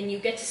 And you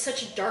get to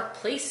such a dark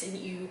place, and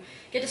you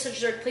get to such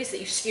a dark place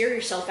that you scare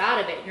yourself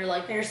out of it, and you're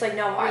like,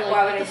 no, why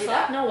would I do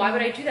that? No, why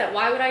would I do that?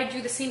 Why would I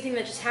do the same thing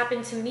that just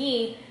happened to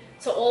me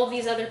to all of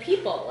these other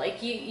people?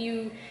 Like,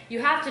 you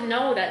have to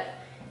know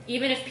that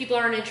even if people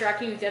aren't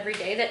interacting with you every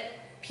day, that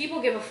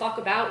people give a fuck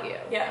about you.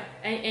 Yeah.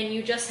 And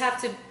you just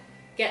have to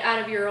get out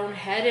of your own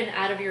head and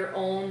out of your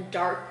own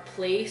dark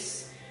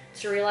place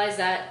to realize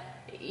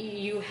that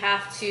you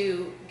have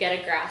to get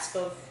a grasp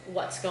of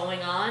what's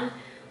going on.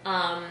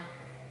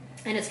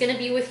 And it's going to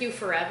be with you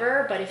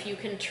forever, but if you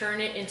can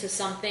turn it into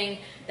something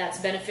that's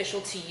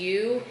beneficial to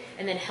you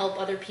and then help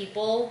other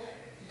people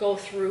go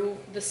through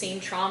the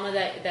same trauma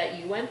that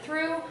you went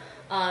through,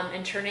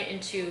 and turn it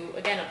into,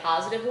 again, a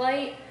positive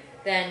light,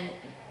 then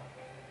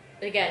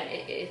again,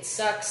 it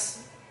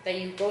sucks that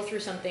you go through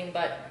something,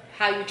 but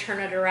how you turn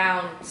it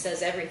around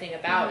says everything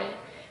about it.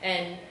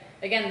 And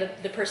again,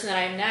 the person that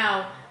I am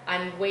now,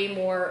 I'm way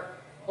more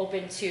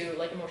open to,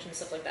 like, emotions and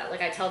stuff like that.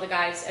 Like, I tell the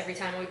guys every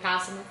time we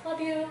pass, I'm like,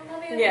 love you,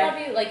 love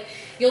you. Like,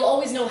 you'll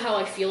always know how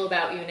I feel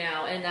about you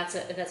now. And that's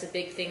a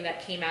big thing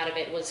that came out of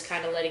it, was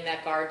kind of letting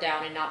that guard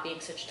down and not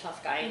being such a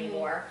tough guy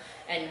anymore,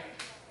 and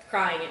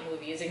crying at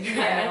movies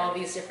and all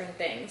these different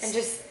things. And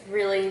just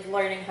really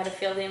learning how to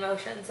feel the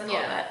emotions and all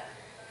that.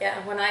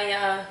 Yeah, when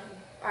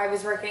I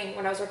was working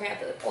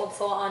at the old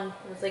salon,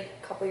 it was like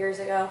a couple years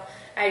ago,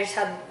 I just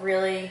had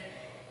really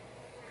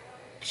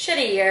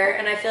shitty year,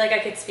 and I feel like I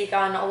could speak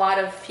on a lot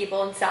of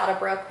people in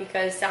Saddlebrook,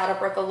 because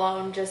Saddlebrook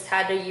alone just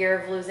had a year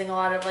of losing a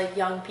lot of, like,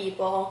 young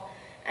people,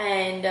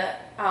 and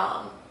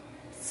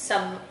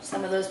some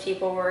of those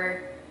people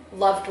were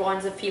loved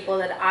ones of people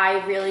that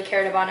I really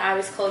cared about and I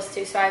was close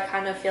to, so I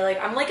kind of feel like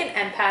I'm like an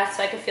empath,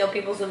 so I can feel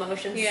people's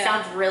emotions. It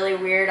sounds really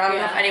weird. I don't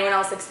know if anyone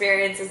else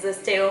experiences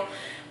this too,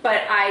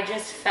 but I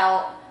just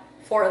felt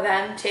for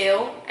them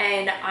too,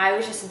 and I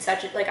was just in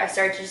such a, like, I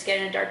started to just get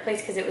in a dark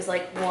place, because it was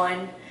like one,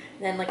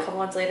 and then like a couple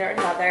months later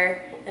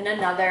another and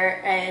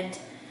another, and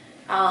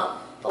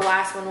The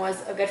last one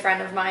was a good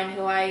friend of mine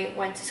who I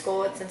went to school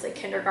with since like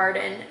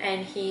kindergarten,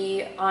 and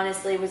he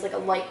honestly was like a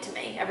light to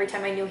me. Every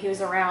time I knew he was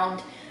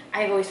around,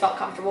 I've always felt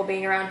comfortable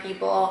being around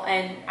people,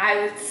 and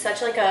I was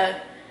such like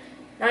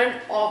not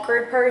an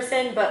awkward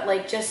person, but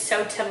like just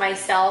so to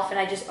myself, and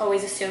I just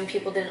always assumed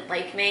people didn't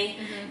like me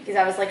because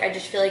I was like, I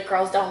just feel like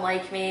girls don't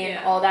like me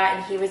and all that,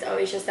 and he was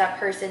always just that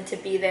person to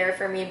be there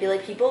for me and be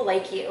like, people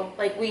like you,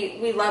 like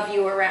we love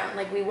you around,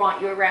 like we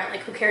want you around,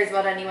 like who cares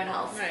about anyone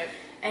else? Right.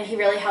 And he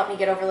really helped me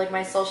get over like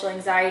my social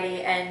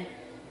anxiety. And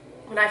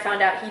when I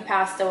found out he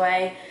passed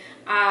away,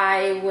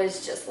 I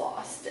was just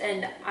lost.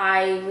 And when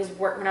I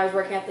was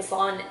working at the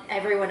salon,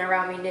 everyone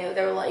around me knew.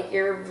 They were like,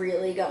 you're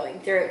really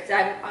going through it, because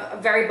I'm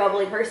a very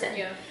bubbly person.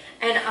 Yeah.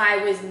 And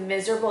I was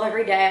miserable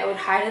every day. I would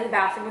hide in the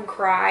bathroom and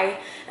cry.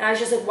 And I was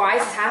just like, why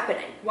is this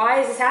happening?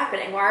 Why is this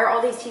happening? Why are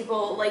all these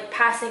people like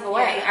passing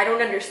away? Yeah. I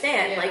don't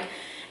understand. Yeah. Like,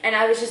 and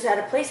I was just at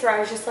a place where I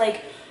was just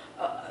like,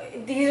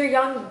 these are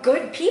young,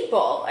 good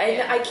people,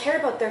 and I care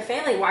about their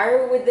family.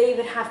 Why would they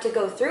even have to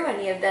go through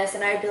any of this?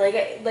 And I'd be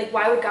like,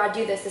 why would God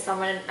do this to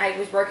someone? And I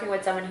was working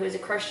with someone who was a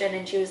Christian,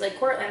 and she was like,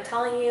 Courtney, I'm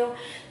telling you,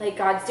 like,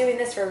 God's doing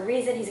this for a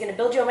reason. He's going to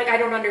build you. I'm like, I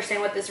don't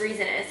understand what this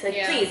reason is. Like,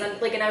 please.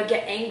 I'm like, and I would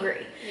get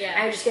angry. Yeah.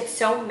 I would just get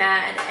so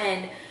mad.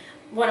 And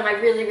one of my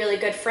really, really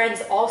good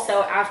friends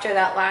also, after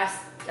that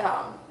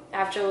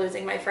after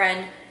losing my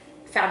friend,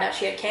 found out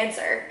she had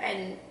cancer,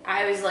 and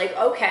I was like,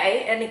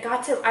 okay. And I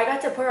got to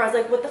a point where I was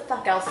like, what the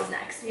fuck else is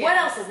next? Yeah. What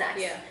else is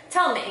next? Yeah.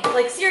 Tell me,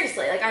 like,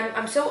 seriously, like,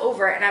 I'm so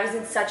over it. And I was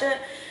in such a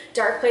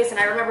dark place, and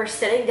I remember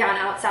sitting down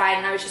outside,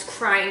 and I was just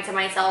crying to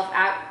myself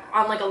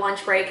on like a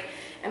lunch break,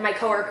 and my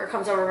coworker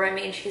comes over by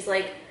me, and she's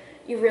like,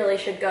 you really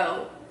should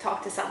go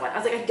talk to someone. I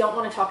was like, I don't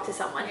want to talk to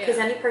someone, because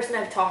any person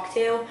I've talked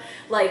to,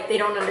 like, they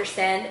don't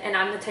understand. And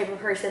I'm the type of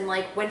person,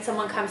 like, when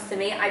someone comes to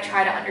me, I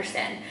try to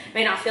understand. I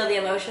may not feel the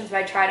emotions, but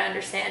I try to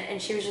understand.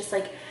 And she was just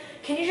like,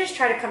 can you just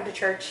try to come to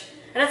church?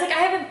 And I was like,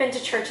 I haven't been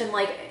to church in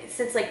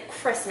since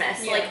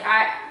Christmas. Yeah. Like,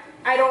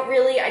 I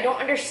don't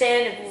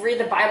understand. Read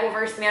the Bible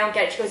verse to me, I don't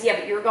get it. She goes, yeah,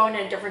 but you were going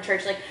to a different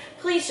church. Like,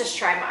 please just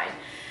try mine.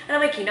 And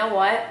I'm like, you know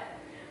what?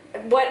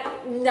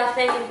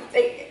 Nothing's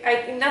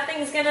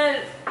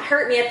gonna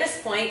hurt me at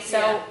this point,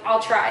 so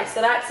I'll try.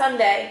 So that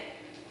Sunday,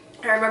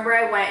 I remember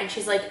I went, and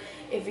she's like,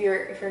 if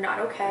you're not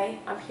okay,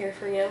 I'm here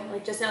for you.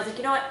 Like, just know. I was like,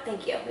 you know what?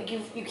 Thank you. Like,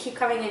 you keep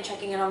coming and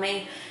checking in on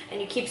me, and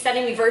you keep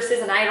sending me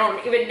verses, and I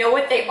don't even know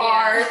what they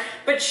are,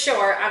 but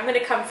sure, I'm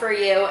gonna come for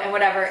you and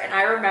whatever. And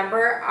I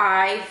remember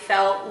I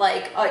felt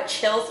like a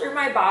chill through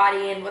my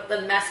body, and what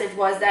the message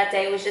was that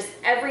day was just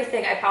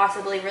everything I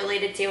possibly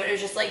related to. And it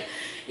was just like,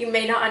 you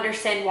may not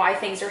understand why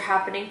things are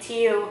happening to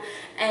you,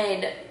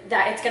 and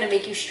that it's going to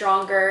make you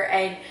stronger,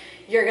 and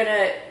you're going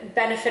to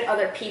benefit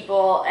other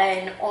people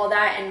and all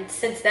that. And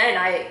since then,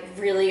 I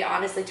really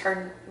honestly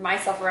turned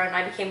myself around, and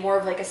I became more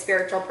of like a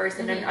spiritual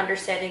person and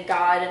understanding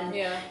God. And,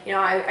 you know,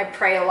 I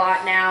pray a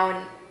lot now,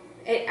 and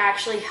it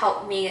actually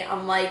helped me.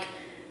 I'm like,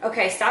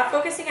 okay, stop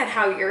focusing on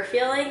how you're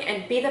feeling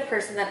and be the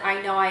person that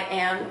I know I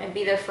am, and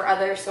be there for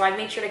others. So I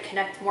make sure to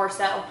connect more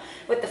so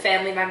with the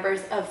family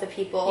members of the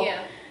people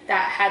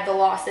that had the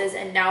losses,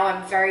 and now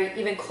I'm very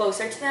even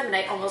closer to them, and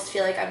I almost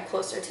feel like I'm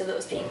closer to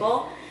those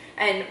people.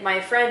 And my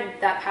friend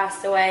that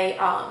passed away,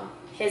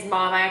 his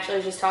mom, I actually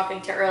was just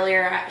talking to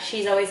earlier,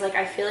 she's always like,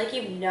 I feel like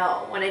you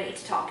know when I need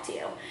to talk to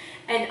you.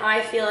 And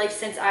I feel like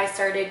since I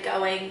started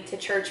going to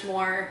church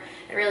more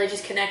and really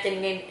just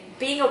connecting and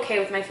being okay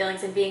with my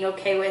feelings and being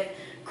okay with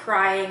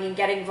crying and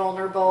getting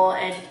vulnerable,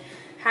 and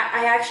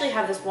I actually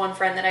have this one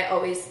friend that I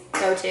always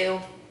go to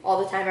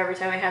all the time, every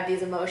time I have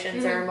these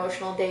emotions or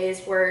emotional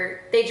days,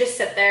 where they just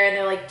sit there and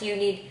they're like, do you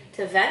need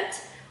to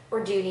vent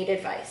or do you need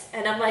advice?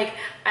 And I'm like,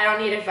 I don't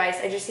need advice.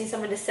 I just need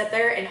someone to sit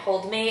there and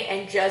hold me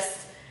and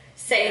just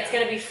say it's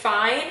going to be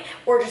fine,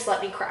 or just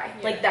let me cry.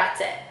 Like,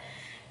 that's it.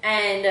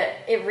 And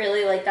it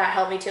really, like, that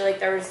helped me too. Like,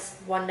 there was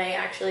one day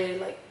actually,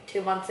 like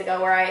 2 months ago,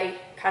 where I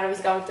kind of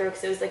was going through,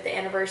 because it was like the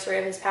anniversary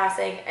of his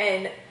passing,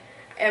 and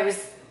it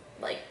was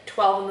like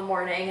 12 in the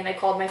morning, and I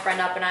called my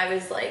friend up, and I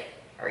was like,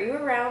 are you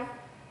around?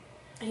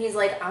 And he's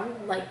like,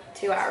 I'm like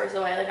 2 hours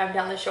away, like I'm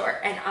down the shore.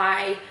 And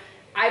I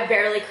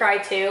barely cry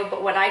too,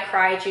 but when I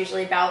cry, it's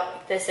usually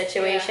about this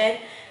situation.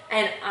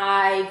 And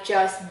I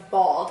just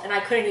bawled, and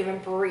I couldn't even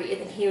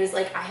breathe. And he was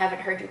like, I haven't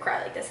heard you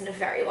cry like this in a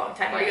very long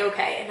time. Are you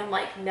okay? And I'm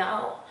like,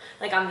 no,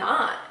 like I'm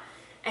not.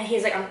 And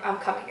he's like, I'm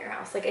coming to your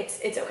house. Like,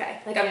 it's okay.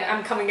 Like,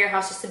 I'm coming to your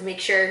house just to make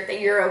sure that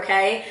you're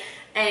okay.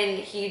 And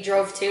he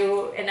drove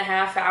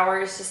 2.5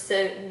 hours just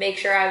to make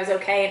sure I was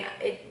okay.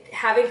 And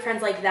having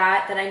friends like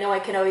that I know I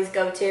can always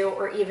go to,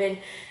 or even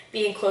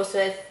being close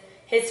with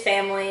his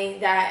family,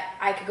 that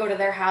I could go to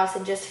their house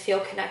and just feel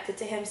connected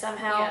to him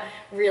somehow,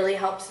 really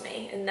helps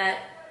me. And that,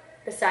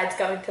 besides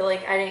going to,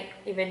 like, I didn't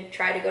even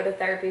try to go to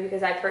therapy,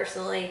 because I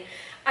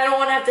don't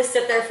want to have to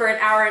sit there for an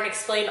hour and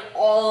explain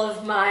all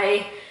of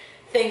my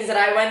things that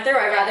I went through.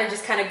 I'd rather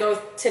just kind of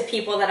go to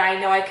people that I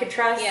know I could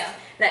trust,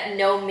 that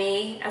know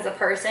me as a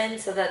person,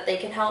 so that they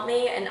can help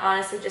me. And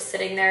honestly, just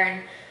sitting there,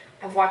 and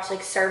I've watched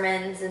like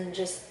sermons and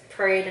just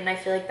prayed, and I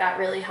feel like that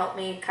really helped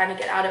me kind of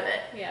get out of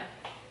it.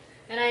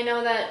 And I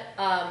know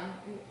that,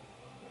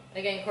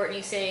 again,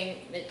 Courtney saying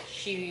that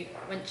she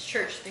went to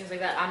church, things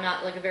like that. I'm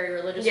not like a very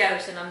religious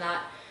person. I'm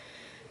not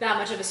that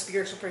much of a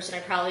spiritual person.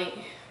 I probably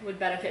would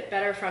benefit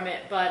better from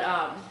it. But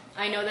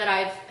I know that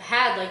I've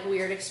had like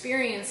weird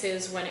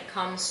experiences when it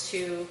comes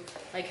to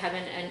like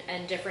heaven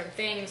and different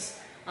things.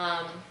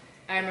 I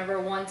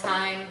remember one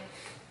time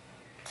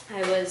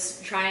I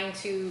was trying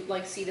to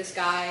like see this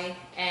guy,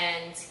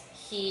 and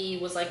he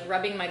was like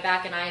rubbing my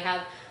back, and I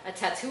have a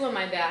tattoo on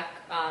my back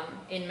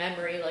in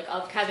memory like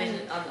of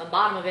Kevin. On the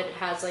bottom of it, it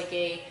has like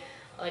a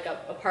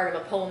part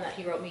of a poem that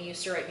he wrote me. He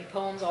used to write me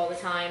poems all the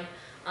time.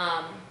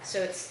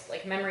 So it's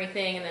like memory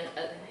thing, and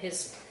then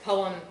his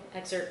poem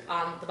excerpt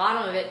on the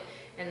bottom of it.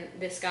 And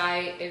this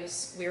guy,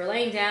 we were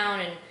laying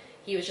down, and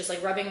he was just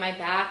like rubbing my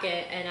back,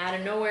 and out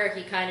of nowhere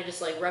he kind of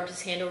just like rubbed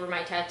his hand over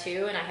my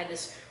tattoo, and I had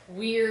this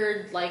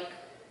weird like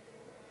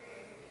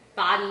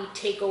body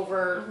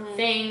takeover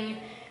thing.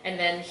 And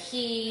then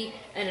he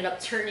ended up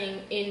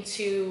turning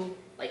into,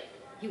 like,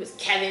 he was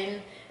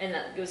Kevin, and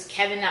it was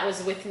Kevin that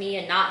was with me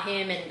and not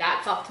him, and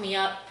that fucked me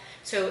up.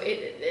 So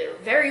it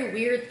very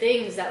weird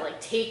things that,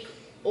 like, take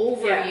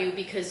over you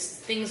because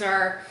things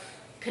are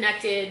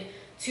connected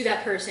to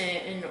that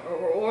person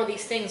or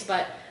these things.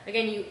 But,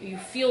 again, you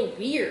feel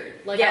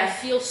weird. Like, I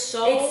feel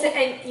so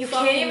and you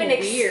can't even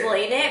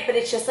explain it, but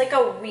it's just, like,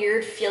 a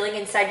weird feeling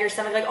inside your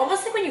stomach. Like,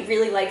 almost like when you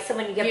really like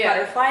someone, you get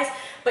butterflies,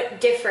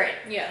 but different.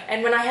 Yeah.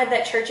 And when I had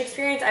that church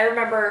experience, I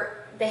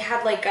remember they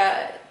had, like,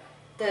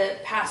 the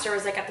pastor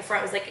was, like, at the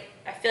front, was, like,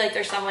 I feel like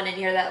there's someone in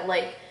here that,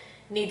 like,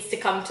 needs to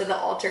come to the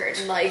altar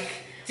and, like...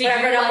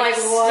 whatever, and I'm like,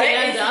 what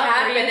is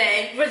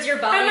happening? Was your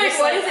body? I'm like,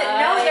 what is it?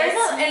 No, there's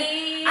no.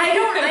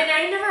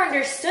 I never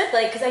understood,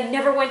 like, because I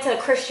never went to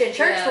a Christian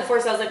church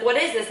before, so I was like, what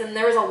is this? And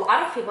there was a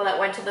lot of people that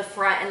went to the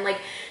front, and like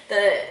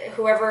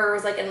whoever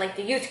was like in like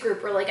the youth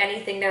group or like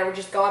anything there would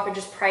just go up and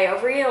just pray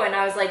over you, and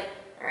I was like,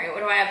 all right, what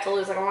do I have to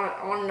lose? Like,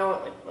 I want to know,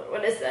 like,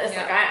 what is this?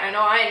 Yeah. Like, I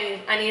know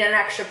I need an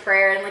extra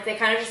prayer, and like they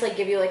kind of just like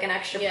give you like an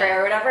extra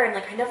prayer or whatever, and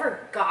like I never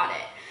got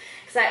it.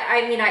 Because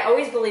I mean, I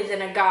always believed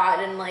in a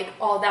God and like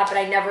all that, but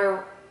I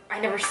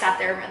never sat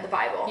there and read the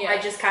Bible. I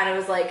just kind of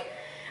was like,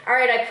 all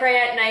right, I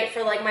pray at night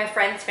for like my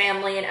friends,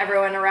 family, and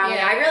everyone around me.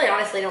 I really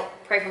honestly don't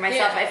pray for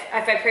myself.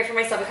 If I pray for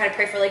myself, I kind of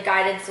pray for like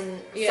guidance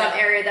in some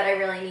area that I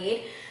really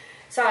need.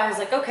 So I was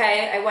like,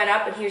 okay. I went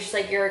up, and he was just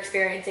like, you're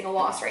experiencing a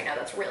loss right now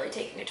that's really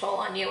taking a toll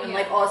on you, and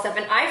like all this stuff.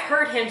 And I've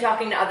heard him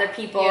talking to other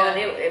people, and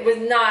it was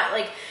not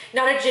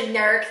a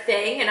generic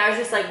thing. And I was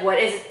just like, what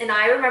is it? And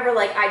I remember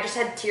like I just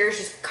had tears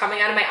just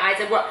coming out of my eyes.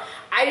 Like, well,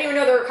 I didn't even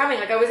know they were coming.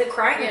 Like I wasn't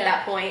crying at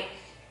that point.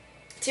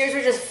 Tears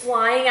were just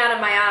flying out of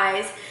my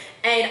eyes,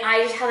 and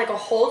I just had like a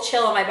whole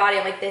chill on my body.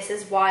 I'm like, this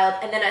is wild.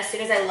 And then as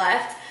soon as I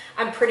left,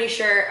 I'm pretty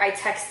sure I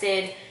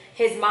texted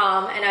his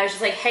mom, and I was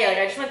just like, hey, like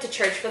I just went to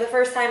church for the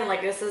first time, and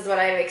like this is what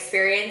I've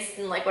experienced,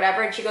 and like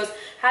whatever. And she goes,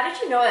 how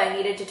did you know that I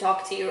needed to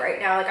talk to you right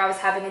now? Like I was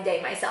having a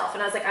day myself.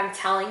 And I was like, I'm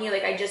telling you,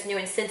 like I just knew.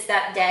 And since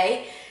that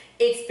day,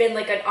 it's been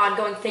like an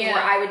ongoing thing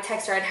where I would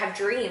text her, I'd have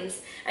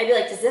dreams. I'd be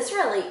like, does this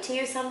relate to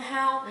you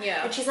somehow?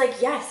 Yeah. And she's like,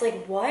 yes.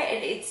 Like what?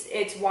 And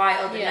it's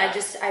wild. And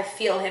I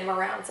feel him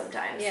around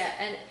sometimes. Yeah.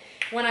 And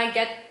when I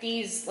get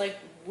these like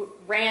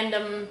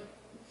random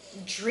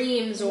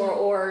dreams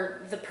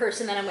or the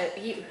person that I'm with,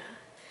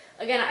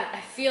 again, I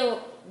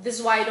feel this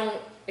is why I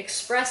don't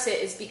express it,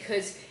 is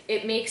because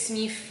it makes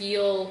me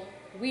feel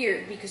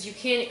weird, because you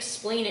can't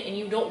explain it and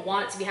you don't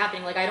want it to be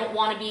happening. Like I don't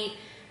want to be,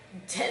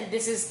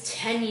 this is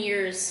 10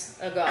 years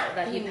ago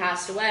that he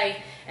passed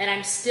away, and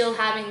I'm still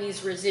having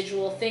these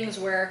residual things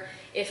where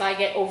if I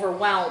get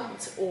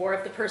overwhelmed, or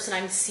if the person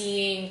I'm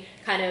seeing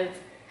kind of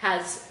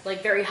has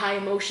like very high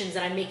emotions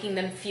and I'm making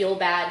them feel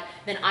bad,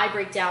 then I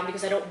break down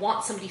because I don't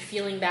want somebody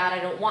feeling bad. I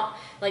don't want,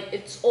 like,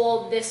 it's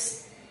all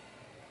this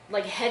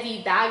like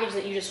heavy baggage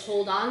that you just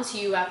hold on to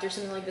you after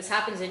something like this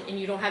happens, and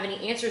you don't have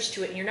any answers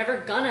to it, and you're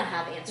never gonna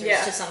have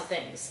answers to some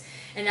things.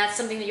 And that's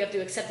something that you have to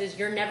accept, is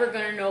you're never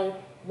gonna know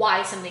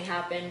why something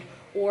happened,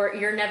 or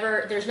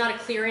there's not a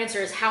clear answer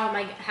as how am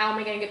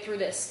I gonna get through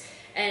this.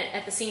 And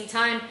at the same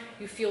time,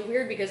 you feel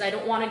weird because I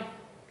don't want to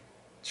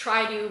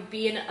try to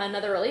be in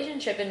another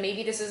relationship, and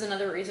maybe this is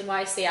another reason why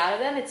I stay out of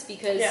them. It's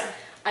because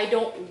I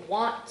don't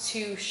want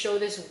to show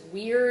this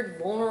weird,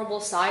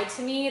 vulnerable side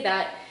to me,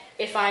 that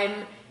if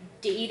I'm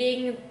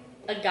dating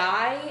a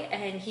guy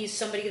and he's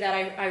somebody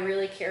that I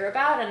really care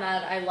about and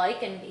that I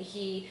like, and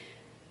he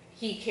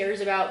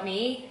cares about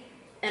me,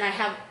 and I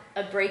have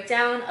a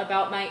breakdown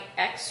about my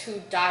ex who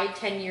died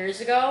 10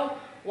 years ago,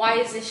 why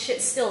is this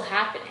shit still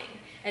happening?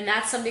 And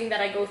that's something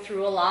that I go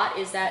through a lot,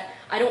 is that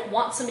I don't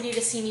want somebody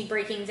to see me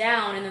breaking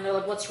down and then they're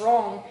like, what's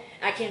wrong?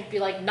 I can't be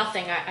like,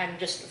 nothing, I'm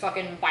just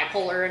fucking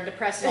bipolar and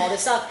depressed and all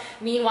this stuff.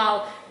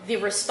 Meanwhile, the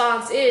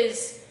response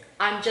is,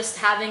 I'm just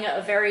having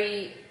a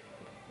very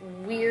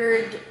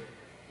weird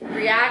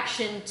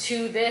reaction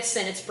to this,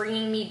 and it's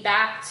bringing me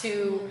back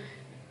to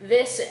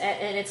this,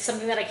 and it's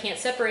something that I can't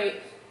separate.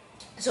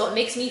 So it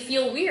makes me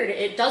feel weird.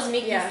 It does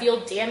make you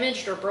feel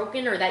damaged or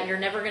broken, or that you're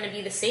never going to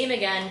be the same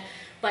again.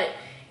 But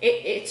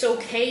it's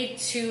okay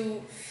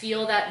to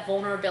feel that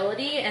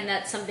vulnerability and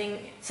that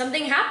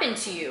something happened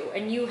to you,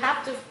 and you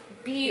have to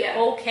be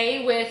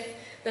okay with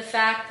the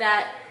fact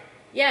that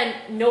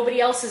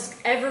nobody else is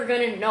ever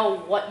going to know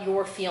what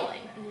you're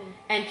feeling.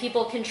 And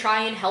people can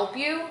try and help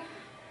you,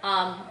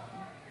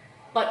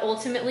 but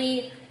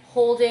ultimately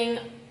holding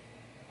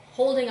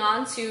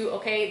on to,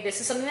 okay,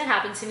 this is something that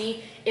happened to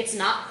me. It's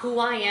not who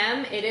I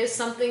am. It is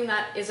something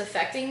that is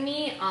affecting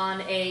me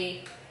on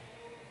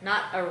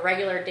not a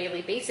regular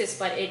daily basis,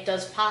 but it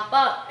does pop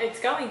up. It's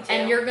going to.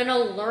 And you're going to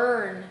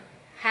learn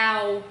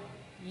how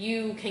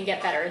you can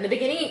get better. In the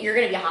beginning, you're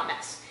going to be a hot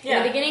mess. Yeah.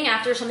 In the beginning,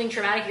 after something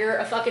traumatic, you're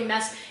a fucking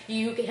mess.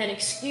 You can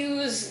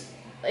excuse...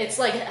 It's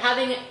like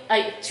having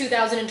a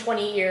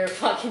 2020 year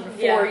fucking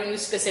for you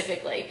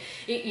specifically.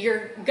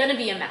 You're going to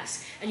be a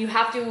mess. And you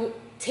have to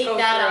take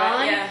that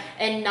on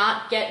and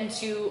not get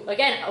into...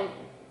 Again,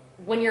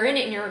 when you're in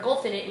it and you're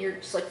engulfed in it, you're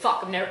just like,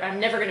 fuck, I'm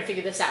never going to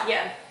figure this out.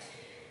 Yeah.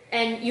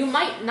 And you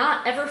might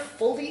not ever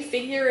fully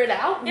figure it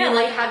out. Yeah,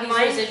 like have these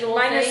residual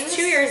things. Mine was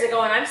 2 years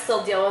ago and I'm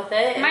still dealing with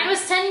it. Mine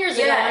was 10 years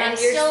ago and I'm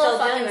still a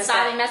fucking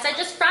sobbing mess. I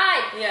just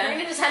cried. Yeah. You're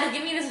going to just have to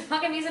give me this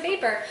fucking piece of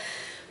paper.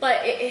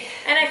 But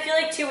and I feel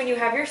like too, when you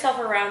have yourself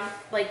around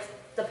like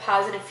the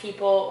positive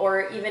people,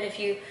 or even if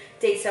you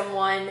date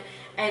someone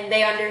and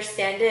they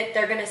understand it,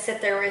 they're going to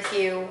sit there with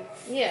you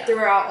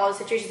throughout all the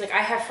situations. Like, I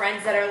have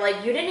friends that are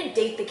like, you didn't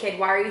date the kid,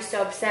 why are you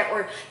so upset?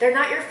 Or they're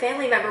not your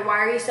family member, why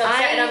are you so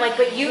upset? And I'm like,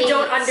 but you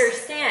don't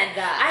understand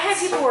that. I have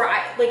people where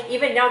like,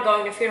 even now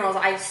going to funerals,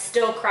 I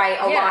still cry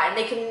a lot, and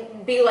they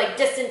can be like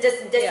distant,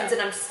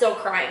 and I'm still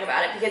crying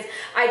about it because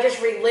I just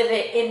relive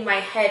it in my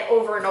head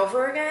over and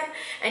over again.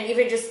 And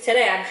even just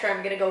today, I'm sure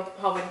I'm going to go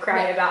home and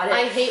cry about it.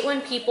 I hate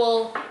when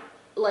people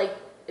like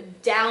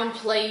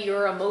downplay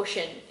your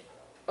emotion.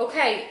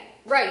 Okay,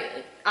 right.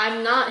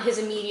 I'm not his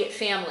immediate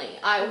family.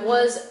 I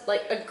was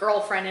like a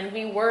girlfriend, and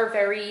we were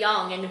very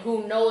young, and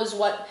who knows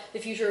what the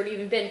future would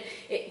even been.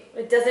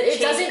 It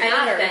doesn't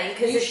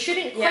matter. You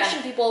shouldn't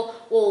question people.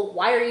 Well,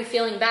 why are you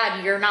feeling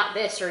bad? You're not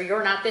this, or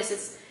you're not this.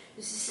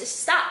 It's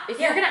stop. If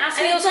you're gonna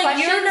ask me those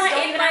questions, you're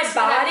not in my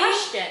body,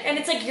 and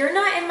it's like you're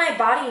not in my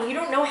body, and you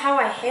don't know how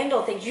I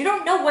handle things. You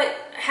don't know what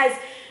has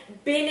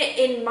been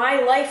in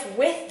my life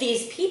with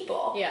these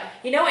people. Yeah.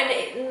 You know,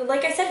 and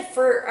like I said,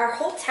 for our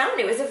whole town,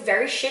 it was a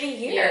very shitty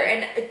year.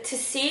 Yeah. And to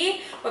see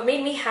what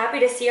made me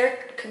happy, to see our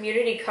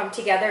community come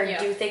together and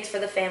do things for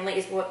the family,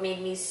 is what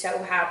made me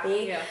so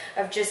happy. Yeah.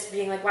 Of just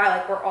being like, wow,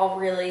 like we're all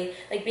really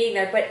like being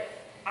there. But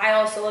I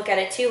also look at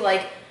it too,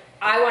 like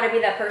I want to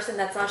be that person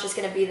that's not just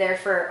going to be there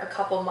for a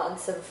couple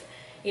months of,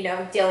 you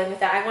know, dealing with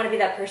that. I want to be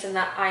that person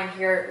that I'm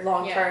here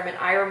long term. And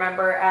I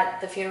remember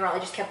at the funeral, I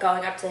just kept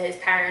going up to his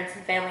parents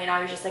and family, and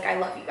I was just like, I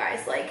love you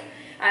guys. Like,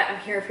 I'm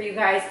here for you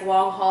guys,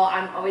 long haul.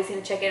 I'm always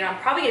going to check in. I'm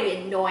probably going to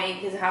be annoying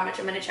because of how much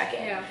I'm going to check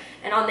in. Yeah.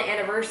 And on the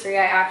anniversary,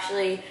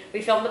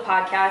 we filmed the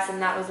podcast,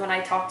 and that was when I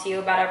talked to you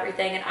about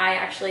everything. And I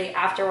actually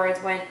afterwards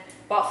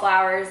bought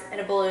flowers and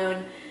a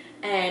balloon,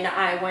 and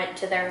I went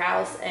to their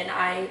house, and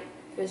I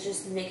was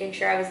just making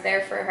sure I was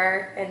there for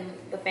her and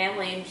the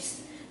family, and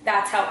just,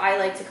 that's how I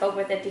like to cope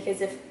with it, because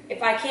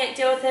if I can't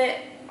deal with it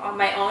on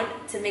my own,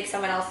 to make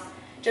someone else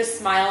just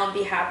smile and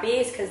be happy,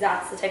 is because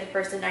that's the type of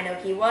person I know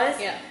he was.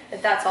 Yeah.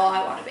 That's all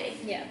I want to be.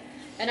 Yeah.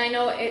 And I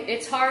know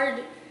it's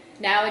hard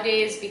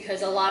nowadays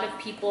because a lot of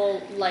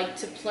people like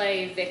to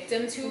play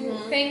victim to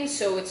things,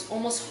 so it's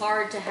almost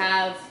hard to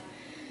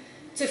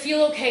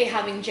feel okay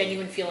having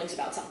genuine feelings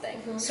about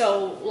something.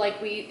 So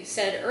like we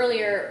said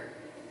earlier,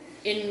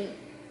 in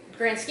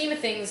grand scheme of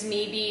things,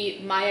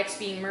 maybe my ex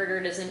being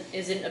murdered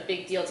isn't a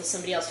big deal to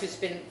somebody else who's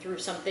been through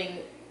something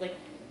like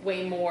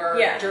way more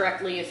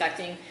directly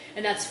affecting,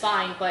 and that's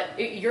fine. But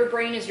your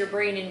brain is your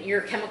brain, and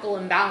your chemical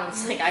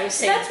imbalance, like I was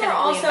saying, that's where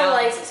also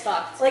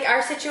like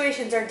our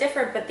situations are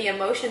different, but the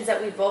emotions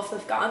that we both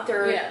have gone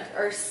through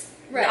are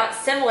not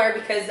similar,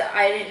 because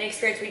I didn't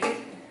experience what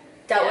you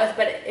dealt with,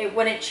 but it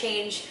wouldn't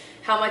change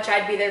how much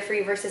I'd be there for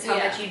you versus how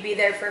much you'd be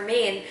there for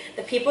me. And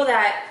the people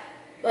that,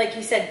 like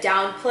you said,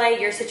 downplay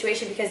your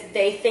situation because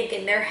they think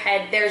in their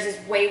head theirs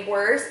is way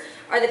worse,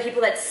 are the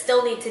people that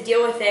still need to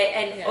deal with it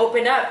and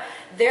open up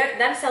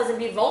themselves and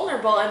be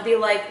vulnerable and be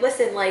like,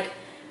 listen, like,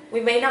 we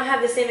may not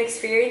have the same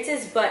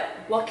experiences, but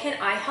what can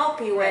I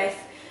help you with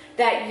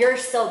that you're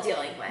still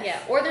dealing with? Yeah.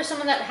 Or there's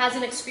someone that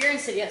hasn't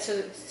experienced it yet,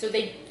 so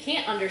they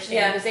can't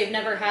understand because they've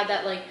never had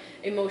that like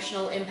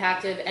emotional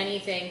impact of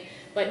anything.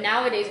 But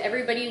nowadays,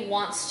 everybody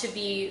wants to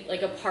be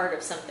like a part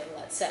of something,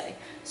 let's say.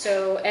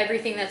 So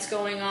everything that's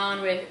going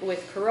on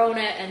with Corona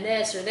and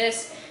this or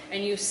this,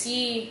 and you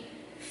see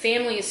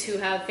families who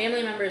have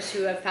family members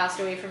who have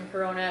passed away from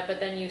Corona, but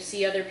then you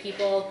see other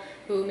people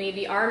who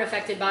maybe aren't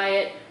affected by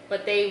it,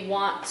 but they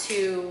want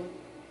to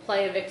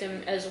play a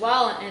victim as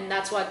well. And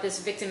that's what this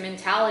victim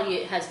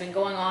mentality has been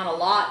going on a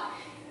lot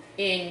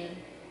in,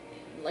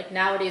 like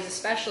nowadays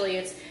especially.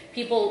 It's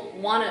people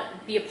want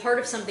to be a part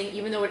of something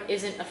even though it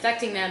isn't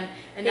affecting them,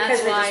 and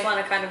because that's why they just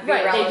want to kind of be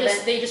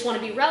relevant. They just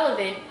want to be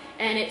relevant,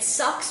 and it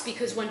sucks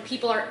because when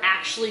people are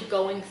actually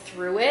going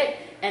through it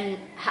and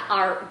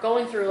are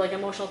going through like an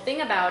emotional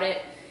thing about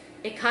it,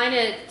 it kind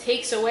of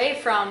takes away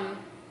from,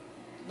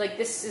 like,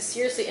 this is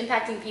seriously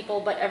impacting people,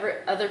 but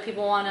other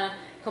people want to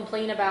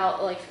complain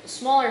about, like,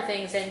 smaller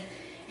things. And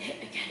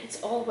again,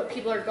 it's all what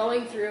people are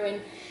going through,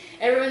 and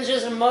everyone's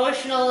just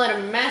emotional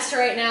and a mess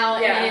right now.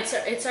 Yeah. And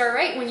it's all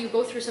right when you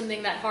go through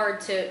something that hard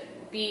to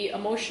be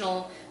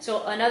emotional.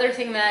 So another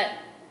thing that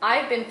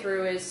I've been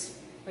through is,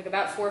 like,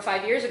 about 4 or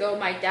 5 years ago,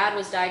 my dad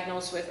was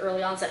diagnosed with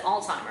early onset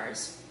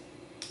Alzheimer's,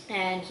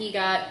 and he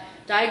got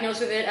diagnosed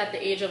with it at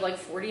the age of like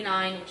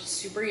 49, which is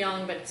super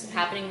young, but it's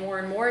happening more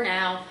and more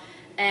now.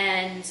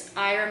 And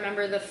I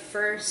remember the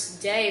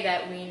first day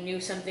that we knew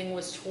something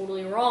was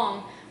totally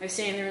wrong, I was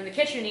sitting there in the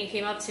kitchen, and he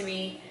came up to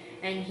me,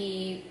 and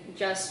he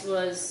just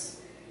was,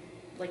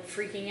 like,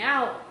 freaking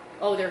out.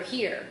 Oh, they're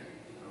here.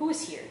 Who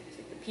is here? He's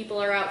like, the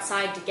people are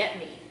outside to get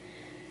me.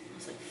 I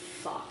was like,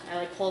 fuck. I,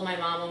 like, called my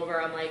mom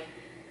over. I'm like,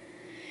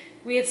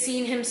 we had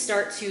seen him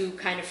start to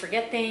kind of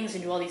forget things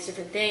and do all these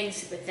different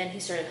things, but then he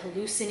started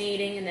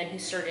hallucinating, and then he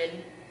started,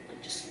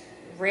 like, just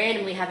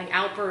randomly having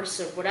outbursts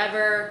of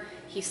whatever.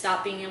 He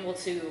stopped being able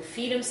to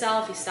feed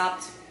himself. He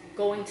stopped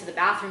going to the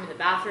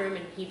bathroom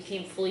and he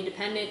became fully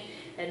dependent.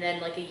 And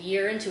then, like, a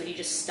year into it, he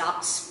just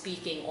stopped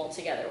speaking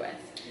altogether with.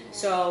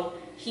 So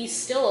he's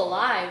still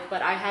alive,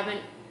 but I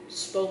haven't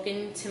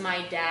spoken to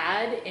my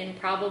dad in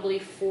probably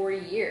 4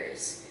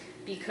 years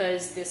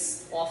because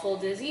this awful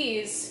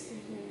disease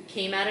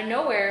came out of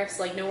nowhere. It's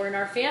like nowhere in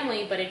our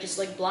family, but it just,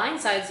 like,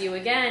 blindsides you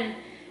again.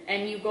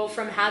 And you go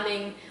from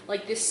having,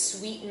 like, this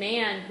sweet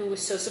man who was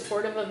so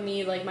supportive of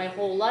me, like, my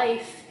whole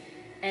life,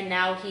 and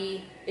now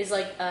he is,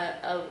 like,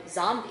 a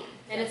zombie.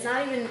 And it's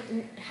not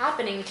even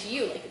happening to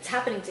you, like, it's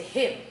happening to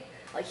him.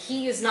 Like,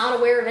 he is not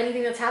aware of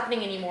anything that's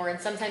happening anymore,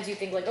 and sometimes you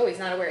think, like, oh, he's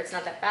not aware, it's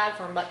not that bad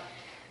for him, but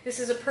this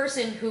is a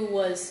person who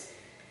was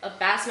a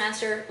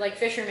bassmaster, like,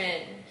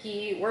 fisherman.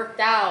 He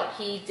worked out,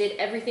 he did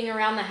everything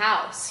around the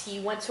house, he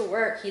went to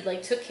work, he,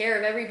 like, took care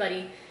of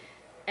everybody,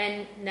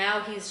 and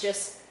now he's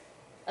just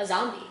a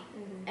zombie.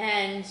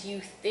 And you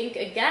think,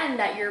 again,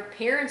 that your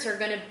parents are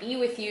going to be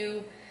with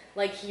you,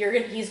 like,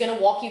 he's going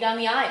to walk you down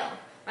the aisle.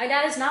 My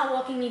dad is not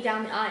walking me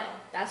down the aisle.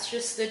 That's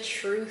just the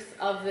truth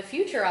of the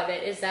future of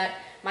it, is that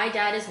my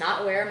dad is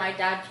not aware. My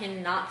dad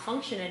cannot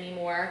function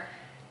anymore.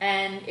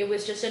 And it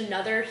was just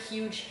another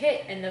huge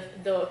hit. And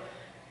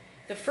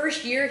the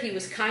first year he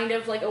was kind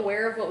of, like,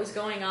 aware of what was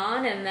going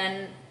on, and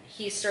then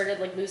he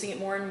started, like, losing it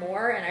more and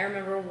more. And I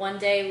remember one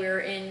day we were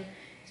in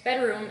his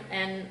bedroom,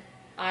 and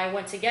I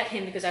went to get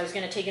him because I was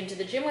going to take him to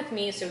the gym with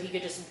me so he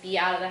could just be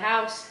out of the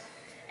house.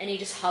 And he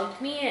just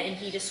hugged me, and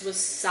he just was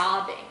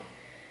sobbing,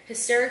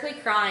 hysterically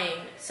crying,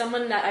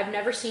 someone that I've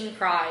never seen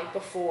cry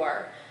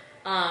before,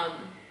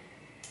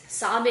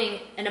 sobbing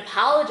and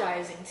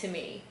apologizing to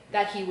me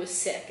that he was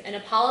sick, and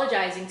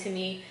apologizing to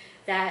me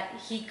that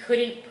he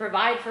couldn't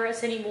provide for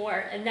us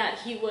anymore, and that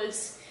he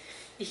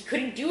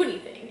couldn't do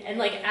anything. And,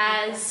 like,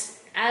 as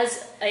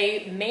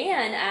a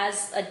man,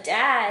 as a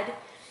dad,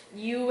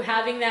 you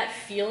having that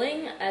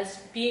feeling as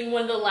being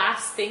one of the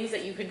last things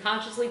that you can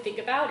consciously think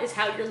about is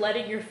how you're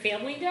letting your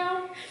family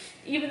down,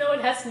 even though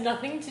it has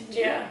nothing to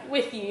do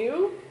with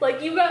you.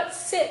 Like, you got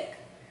sick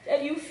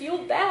and you feel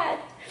bad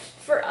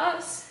for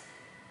us,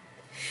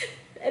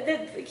 and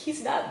then, like,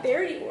 he's not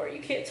there anymore.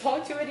 You can't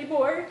talk to him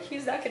anymore.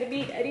 He's not going to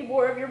meet any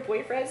more of your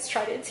boyfriends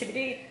trying to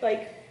intimidate,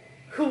 like,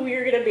 who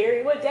you're going to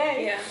marry one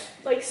day.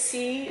 Like,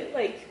 see,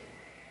 like,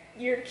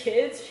 your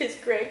kids, his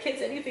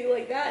grandkids, anything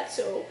like that.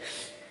 So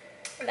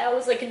that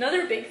was, like,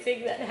 another big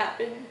thing that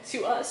happened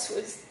to us,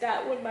 was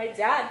that when my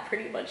dad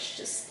pretty much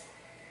just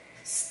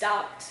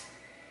stopped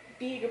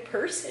being a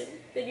person,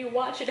 then you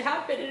watch it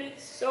happen, and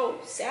it's so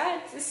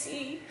sad to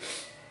see.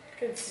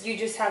 Because you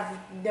just have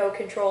no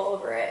control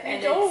over it.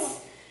 And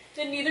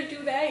and neither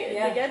do they.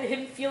 And again,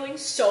 him feeling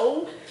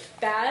so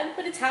bad,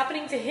 but it's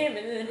happening to him,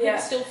 and then him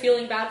still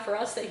feeling bad for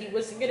us that he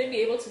wasn't going to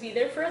be able to be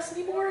there for us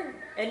anymore,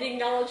 and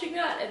acknowledging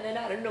that, and then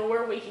out of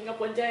nowhere waking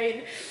up one day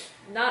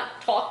and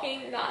not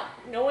talking, not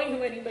knowing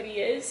who anybody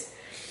is.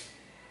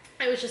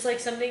 It was just, like,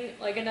 something,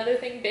 like, another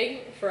thing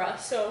big for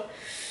us. So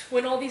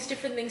when all these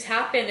different things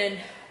happen, and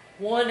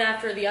one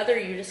after the other,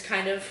 you just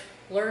kind of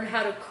learn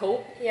how to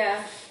cope.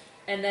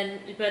 And then,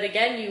 but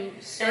again, you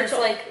start. And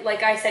it's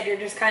like I said, you're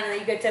just kind of,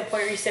 you get to a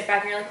point where you sit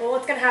back and you're like, well,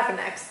 what's going to happen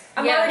next?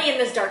 I'm already in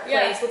this dark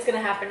place. What's going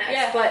to happen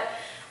next? But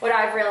what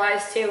I've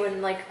realized too,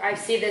 and, like, I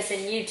see this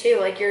in you too,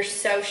 like, you're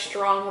so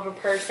strong of a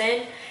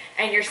person,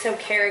 and you're so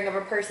caring of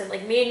a person.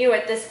 Like, me and you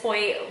at this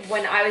point,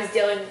 when I was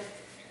dealing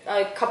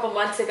a couple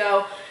months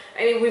ago,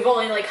 I mean, we've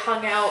only, like,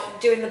 hung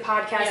out doing the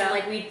podcast, and,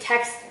 like, we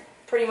text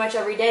pretty much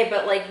every day,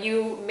 but, like,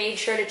 you made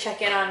sure to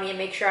check in on me and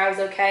make sure I was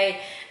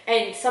okay.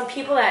 And some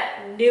people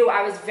that knew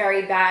I was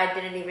very bad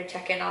didn't even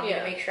check in on me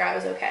to make sure I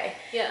was okay.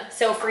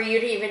 So for you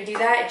to even do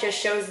that, it just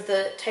shows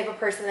the type of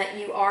person that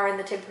you are, and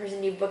the type of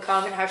person you've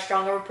become, and how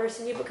strong of a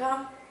person you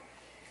become,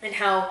 and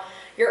how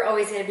you're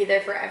always going to be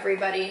there for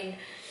everybody, and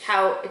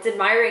how it's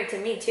admiring to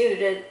me too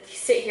to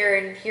sit here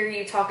and hear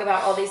you talk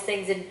about all these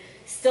things and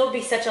still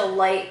be such a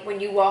light when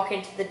you walk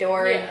into the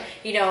door. And,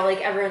 you know,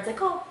 like, everyone's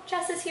like, oh,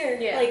 Jess is here.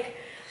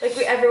 Like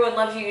everyone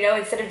loves you, you know,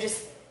 instead of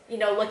just you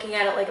know, looking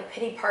at it like a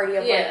pity party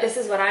of like, this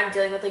is what I'm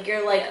dealing with. Like,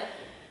 you're like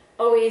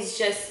always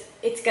just,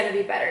 it's going to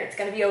be better. It's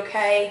going to be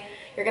okay.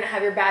 You're going to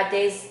have your bad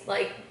days,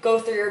 like go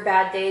through your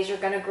bad days. You're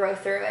going to grow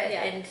through it.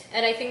 Yeah.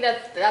 And I think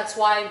that's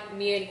why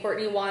me and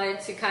Courtney wanted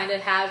to kind of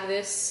have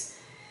this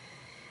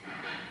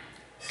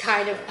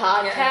kind of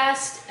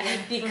podcast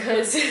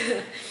because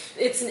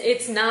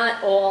it's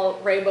not all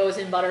rainbows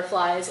and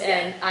butterflies,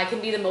 and I can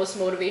be the most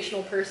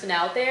motivational person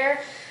out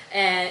there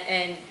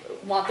and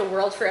want the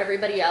world for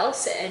everybody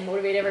else and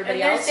motivate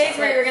everybody else. And there's days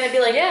where you're gonna be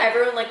like,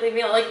 everyone like leave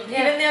me alone. Like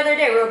even the other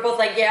day we were both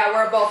like,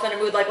 we're both in a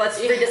mood, like let's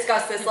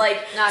rediscuss this like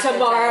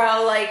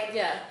tomorrow, like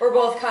we're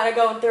both kind of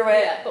going through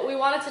it. But we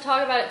wanted to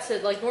talk about it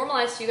to like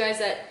normalize to you guys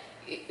that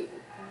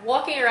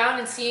walking around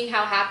and seeing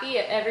how happy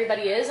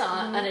everybody is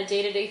on a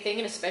day-to-day thing,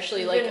 and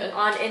especially like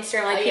on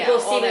Instagram, like people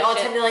see me all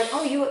the time, they're like,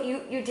 oh,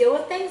 you deal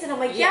with things, and I'm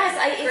like, yes,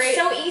 it's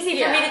so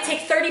easy for me to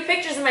take 30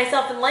 pictures of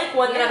myself and like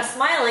one that I'm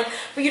smiling,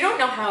 but you don't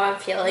know how I'm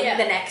feeling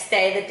the next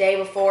day, the day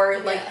before,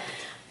 like.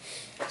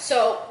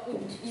 So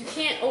you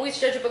can't always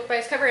judge a book by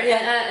its cover,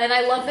 and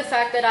I love the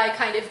fact that I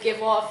kind of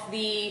give off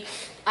the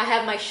I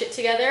have my shit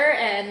together,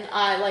 and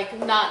I like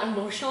not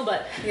emotional,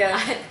 but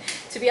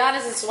to be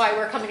honest, this is why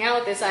we're coming out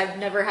with this. I've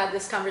never had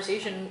this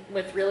conversation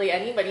with really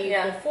anybody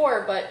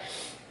before, but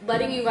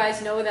letting you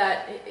guys know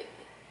that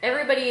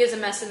everybody is a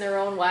mess in their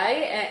own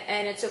way,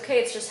 and it's okay.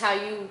 It's just how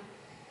you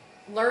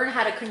learn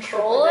how to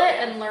control it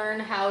and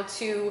learn how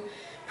to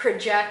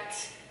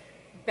project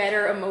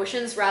better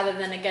emotions rather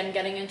than, again,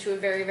 getting into a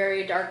very,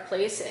 very dark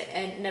place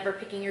and never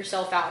picking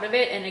yourself out of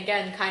it. And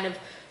again, kind of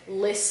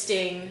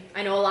listing,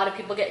 I know a lot of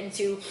people get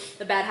into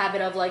the bad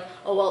habit of like,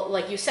 oh, well,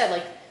 like you said,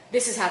 like,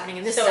 this is happening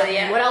and this is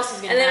happening. What else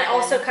is going to happen? And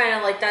then also kind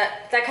of like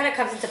that kind of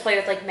comes into play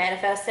with like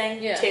manifesting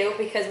too,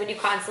 because when you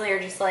constantly are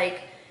just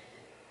like,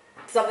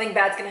 something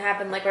bad's going to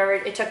happen, like whatever.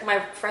 It took my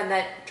friend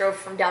that drove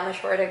from down the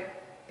shore to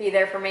be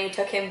there for me. It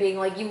took him being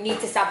like, you need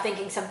to stop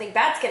thinking something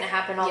bad's going to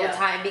happen all the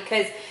time,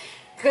 because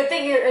good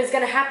thing is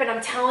going to happen.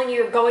 I'm telling you,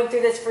 you're going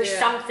through this for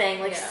something.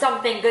 Like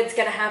something good's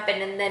going to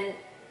happen. And then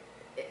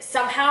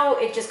somehow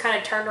it just kind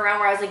of turned around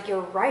where I was like,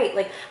 you're right.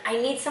 Like I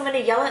need someone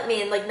to yell at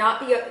me and like not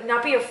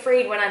be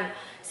afraid when I'm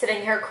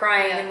sitting here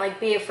crying and like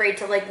be afraid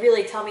to like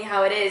really tell me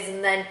how it is.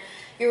 And then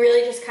you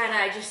really just kind of,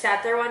 I just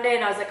sat there one day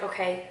and I was like,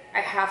 okay, I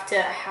have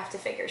to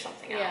figure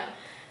something out.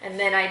 And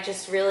then I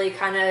just really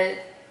kind of,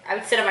 I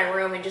would sit in my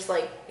room and just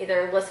like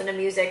either listen to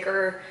music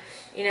or,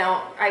 you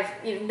know,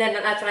 then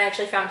that's when I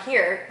actually found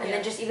here, and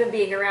then just even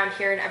being around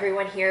here and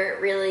everyone here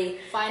really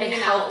finding it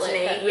an helped outlet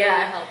me. that really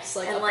helps.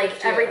 Like, and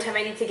like every time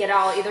I need to get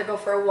out, I'll either go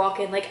for a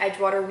walk in like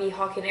Edgewater,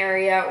 Weehawken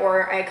area,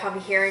 or I come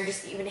here and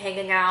just even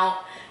hanging out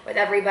with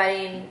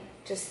everybody and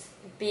just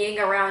being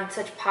around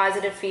such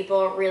positive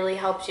people really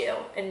helps you,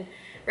 and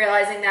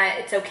realizing that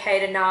it's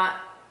okay to not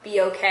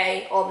be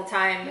okay all the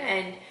time,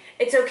 and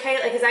it's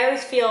okay, like, because I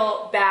always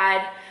feel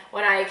bad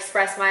when I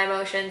express my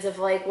emotions of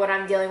like what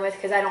I'm dealing with,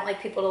 because I don't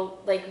like people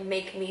to like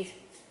make me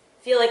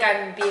feel like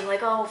I'm being like,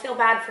 oh, feel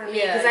bad for me,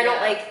 because I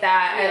don't like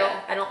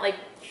that. I don't like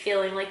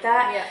feeling like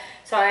that.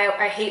 So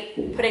I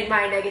hate putting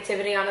my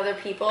negativity on other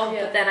people,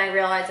 but then I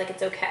realize like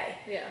it's okay.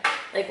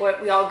 Like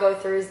what we all go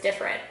through is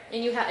different.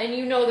 And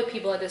you know the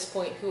people at this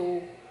point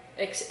who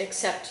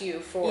accept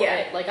you for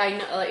it. Like I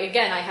know, like,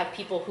 again, I have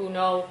people who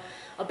know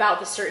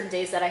about the certain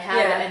days that I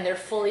have, and they're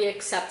fully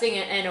accepting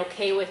it and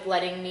okay with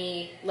letting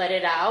me let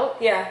it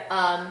out.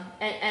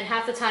 And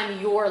half the time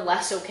you're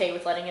less okay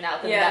with letting it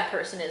out than that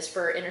person is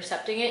for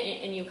intercepting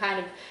it, and you kind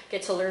of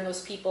get to learn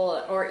those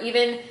people, or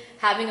even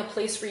having a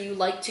place where you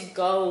like to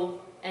go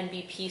and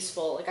be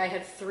peaceful. Like I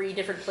have 3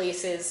 different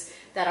places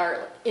that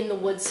are in the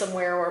woods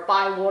somewhere or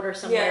by water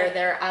somewhere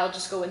there I'll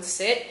just go and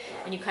sit,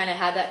 and you kind of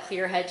have that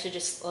clear head to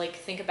just like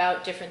think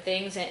about different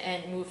things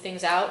and move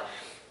things out,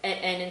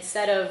 and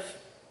instead of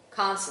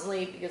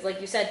constantly, because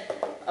like you said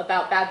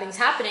about bad things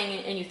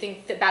happening and you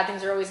think that bad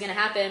things are always going to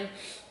happen,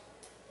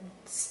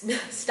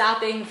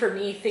 stopping for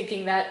me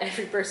thinking that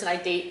every person I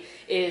date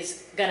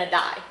is gonna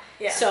die.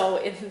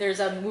 So there's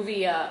a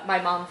movie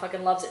my mom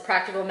fucking loves it,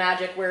 Practical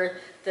Magic, where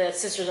the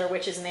sisters are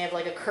witches and they have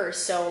like a curse,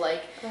 so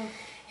like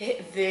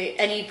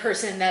any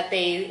person that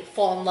they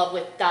fall in love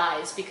with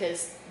dies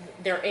because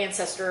their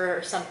ancestor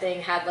or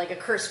something had like a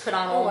curse put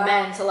on all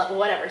men to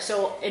whatever.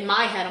 So in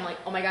my head I'm like,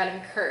 oh my god,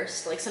 I'm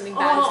cursed, like something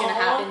bad is gonna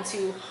happen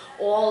to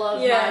all of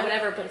my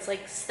whatever. But it's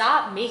like,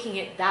 stop making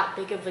it that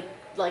big of a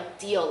like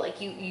deal.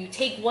 Like you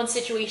take one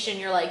situation,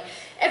 you're like,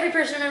 every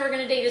person I'm ever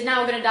gonna date is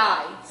now gonna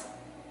die.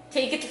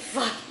 Take it the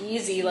fuck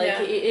easy. Like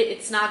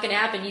it's not gonna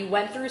happen. You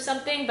went through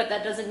something, but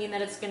that doesn't mean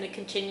that it's gonna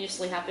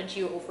continuously happen to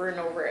you over and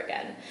over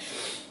again.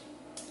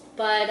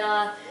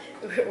 But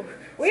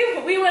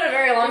we went a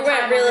very long time. We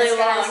went really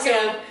long,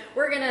 so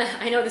we're gonna.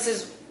 I know this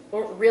is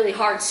a really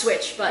hard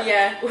switch, but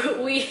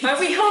we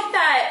hope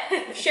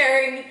that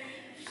sharing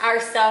our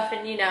stuff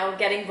and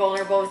getting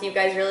vulnerable with you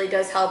guys really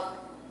does help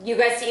you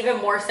guys to even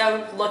more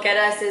so look at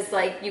us as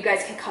like you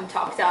guys can come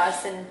talk to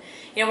us and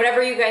you know,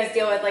 whatever you guys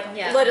deal with, like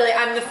literally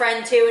I'm the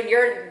friend too, and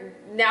you're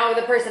now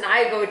the person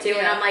I go to,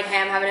 and I'm like, hey,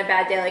 I'm having a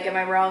bad day, like, am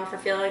I wrong for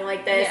feeling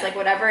like this, like,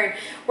 whatever. And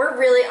we're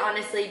really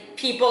honestly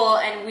people,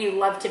 and we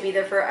love to be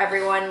there for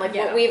everyone. Like,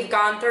 what we've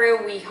gone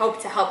through, we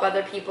hope to help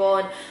other people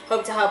and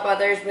hope to help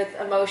others with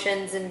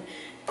emotions and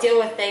deal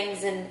with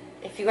things. And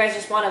if you guys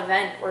just want to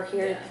vent, we're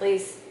here.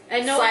 Please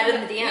slide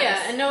in the DMs.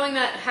 Yeah, and knowing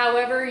that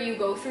however you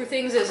go through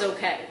things is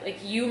okay. Like,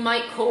 you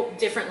might cope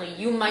differently.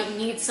 You might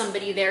need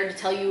somebody there to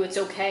tell you it's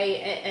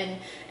okay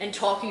and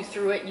talk you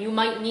through it. You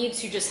might need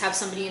to just have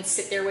somebody and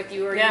sit there with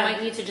you, or you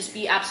might need to just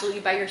be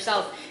absolutely by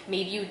yourself.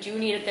 Maybe you do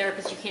need a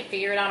therapist. You can't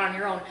figure it out on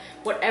your own.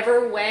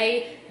 Whatever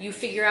way you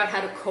figure out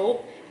how to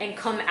cope and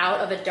come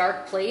out of a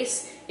dark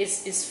place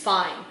is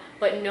fine.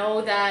 But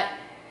know that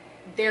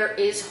there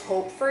is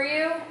hope for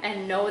you,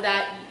 and know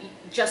that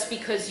just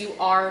because you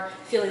are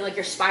feeling like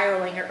you're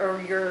spiraling,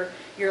 or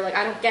you're like,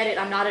 I don't get it,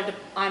 I'm not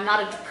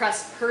a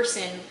depressed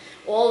person,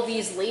 all of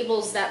these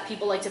labels that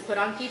people like to put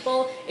on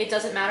people, it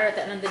doesn't matter. At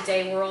the end of the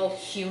day, we're all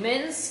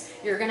humans.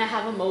 You're gonna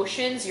have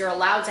emotions. You're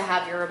allowed to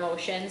have your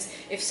emotions.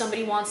 If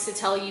somebody wants to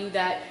tell you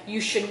that you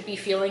shouldn't be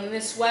feeling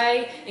this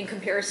way in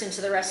comparison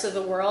to the rest of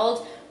the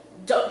world,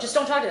 don't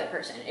talk to that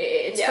person.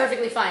 It's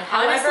perfectly fine.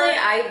 However, honestly,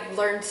 I've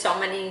learned so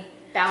many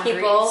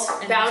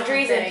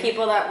boundaries and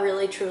people that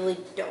really truly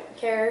don't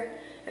care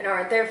and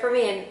aren't there for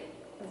me,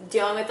 and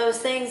dealing with those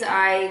things,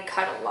 I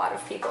cut a lot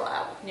of people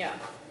out.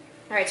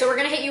 All right, so we're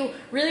gonna hit you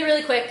really,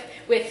 really quick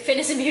with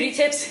fitness and beauty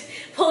tips.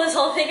 Pull this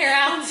whole thing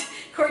around.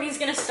 Courtney's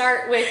gonna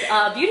start with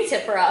a beauty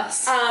tip for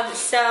us.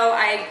 So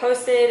I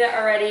posted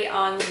already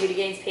on the Beauty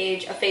Gains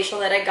page a facial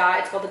that I got.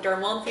 It's called the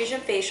Dermal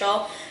Infusion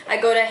Facial. I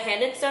go to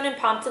Hand and Stone and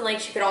Pompton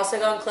Lakes. You could also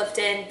go in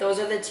Clifton. Those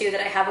are the two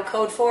that I have a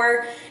code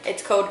for.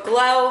 It's code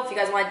GLOW if you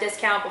guys want a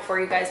discount before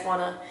you guys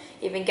want to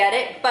even get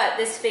it. But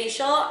this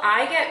facial,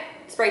 I get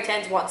spray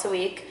tans once a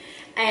week,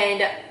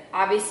 and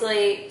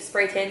obviously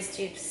spray tans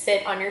do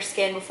sit on your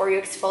skin before you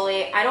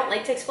exfoliate. I don't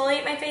like to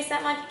exfoliate my face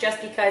that much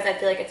just because I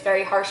feel like it's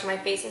very harsh and my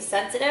face is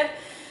sensitive.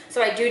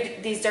 So I do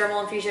these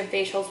dermal infusion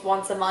facials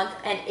once a month,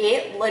 and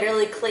it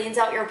literally cleans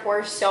out your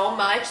pores so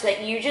much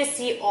that you just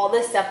see all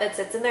this stuff that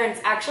sits in there, and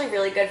it's actually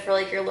really good for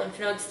like your lymph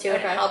nodes too. And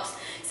it helps.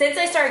 Since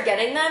I started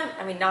getting them,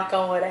 I mean, knock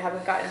on wood, I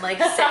haven't gotten like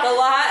sick a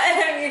lot.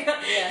 You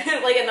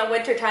know? Like in the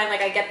winter time,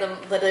 like I get them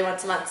literally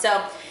once a month.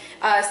 So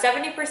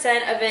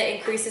 70% of it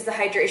increases the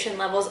hydration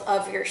levels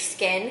of your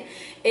skin.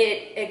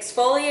 It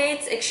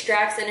exfoliates,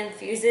 extracts, and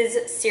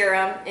infuses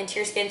serum into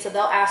your skin. So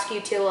they'll ask you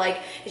to, like,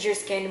 is your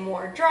skin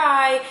more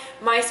dry?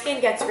 My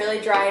skin gets really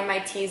dry in my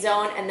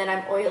T-zone, and then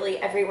I'm oily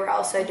everywhere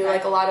else. So I do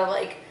like a lot of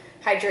like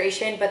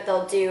hydration, but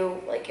they'll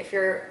do like, if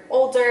you're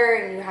older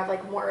and you have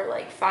like more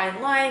like fine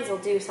lines, they'll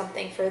do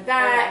something for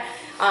that.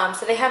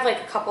 So they have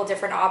like a couple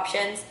different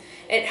options.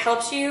 It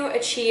helps you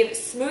achieve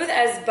smooth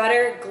as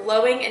butter,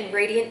 glowing and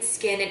radiant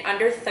skin in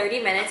under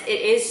 30 minutes.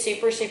 It is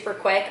super, super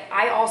quick.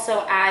 I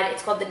also add,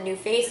 it's called the New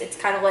Face. It's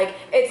kind of like,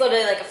 it's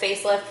literally like a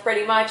facelift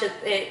pretty much.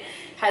 It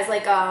has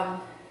like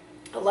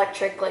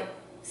electric, like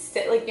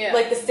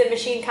the stip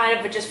machine kind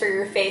of, but just for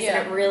your face,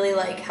 and it really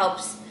like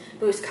helps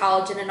boost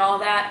collagen and all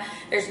that.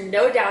 There's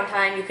no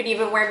downtime. You could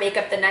even wear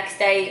makeup the next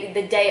day,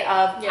 the day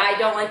of. I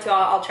don't like to,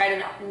 I'll try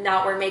to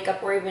not wear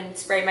makeup or even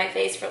spray my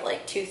face for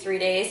like 2-3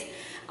 days.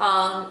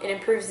 It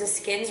improves the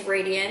skin's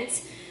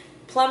radiance,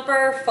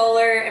 plumper,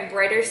 fuller, and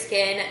brighter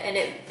skin, and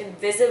it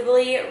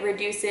invisibly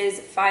reduces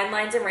fine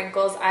lines and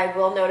wrinkles. I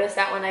will notice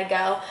that when I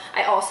go.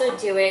 I also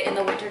do it in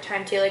the winter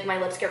time too. Like my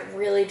lips get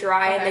really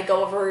dry and they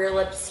go over your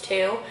lips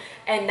too,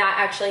 and that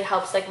actually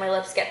helps like my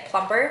lips get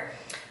plumper.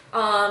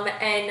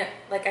 And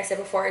like I said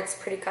before, it's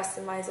pretty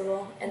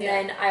customizable. And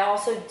then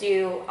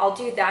I'll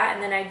do that,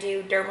 and then I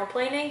do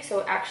dermaplaning, so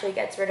it actually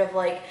gets rid of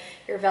like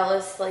your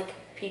vellus, like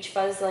peach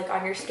fuzz like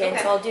on your skin.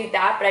 So I'll do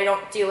that, but I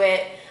don't do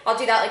it. I'll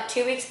do that like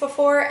 2 weeks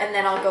before, and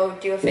then I'll go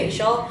do a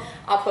facial.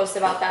 I'll post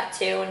about that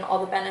too and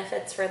all the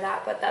benefits for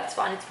that, but that's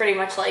fun. It's pretty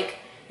much like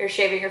you're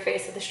shaving your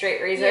face with a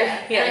straight razor.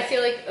 And I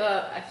feel like,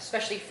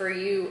 especially for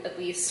you at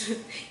least,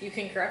 you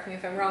can correct me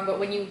if I'm wrong, but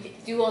when you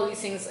do all these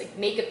things, like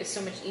makeup is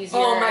so much easier.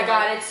 Oh my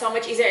god, it's so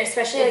much easier,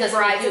 especially like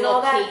brides and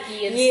all that.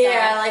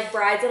 Like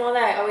brides and all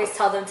that. I always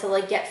tell them to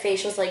like get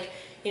facials like,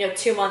 you know,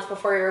 2 months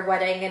before your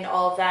wedding and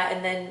all of that,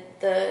 and then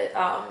the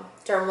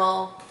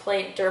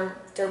dermaplaning,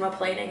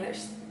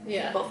 there's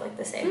both like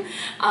the same.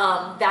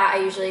 That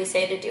I usually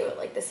say to do it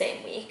like the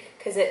same week,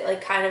 because it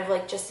like kind of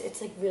like just,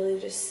 it's like really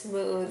just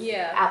smooth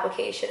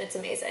application. It's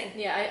amazing.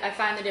 I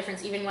find the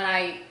difference even when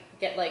I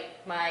get like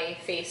my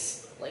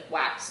face like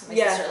waxed. My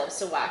sister loves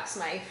to wax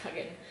my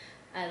fucking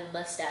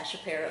mustache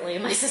apparently.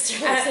 My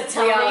sister loves to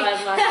tell me. We all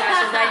have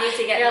mustaches. I need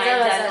to get mine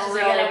done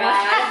really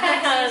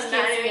bad. I'm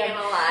not even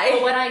gonna lie.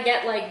 But when I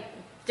get like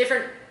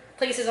different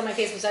places on my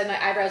face besides my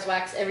eyebrows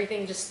wax,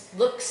 everything just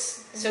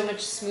looks so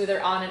much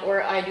smoother on it.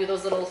 Or I do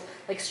those little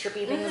like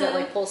strippy things that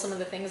like pull some of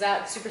the things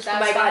out. It's super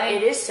satisfying. Oh my god,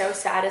 it is so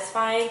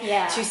satisfying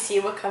to see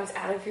what comes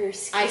out of your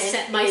skin. I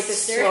sent my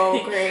sister.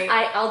 So great.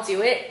 I'll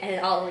do it and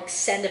I'll like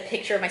send a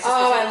picture of my sister's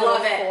I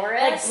love it.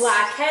 forest. Like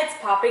blackheads,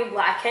 popping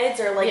blackheads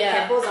or like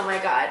pimples. Oh my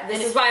god,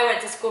 this is why I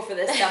went to school for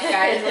this stuff,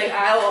 guys. Like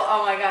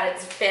oh my god,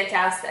 it's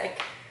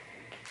fantastic.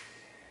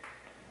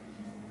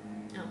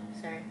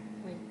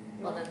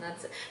 Well, then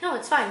that's it. No,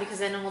 it's fine because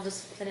then we'll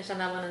just finish on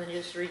that one and then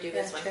just redo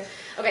this one. True.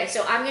 Okay,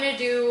 so I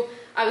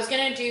was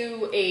gonna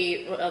do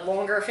a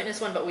longer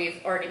fitness one, but we've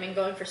already been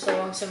going for so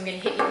long, so I'm gonna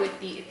hit you with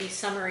the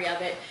summary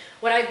of it.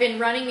 What I've been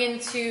running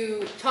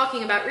into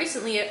talking about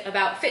recently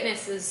about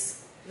fitness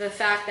is the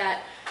fact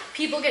that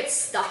people get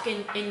stuck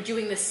in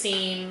doing the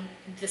same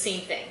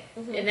thing.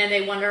 And then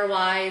they wonder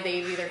why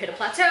they've either hit a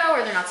plateau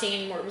or they're not seeing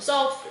any more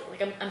results.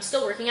 Like I'm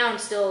still working out, I'm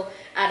still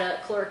at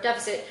a caloric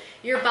deficit.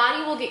 Your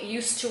body will get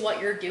used to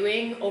what you're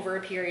doing over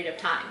a period of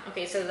time.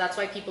 Okay, so that's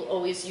why people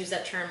always use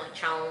that term like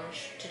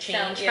challenge to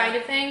change kind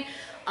of thing.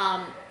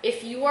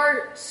 If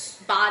your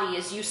body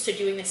is used to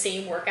doing the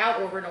same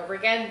workout over and over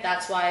again,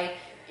 that's why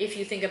if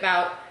you think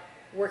about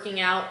working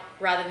out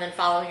rather than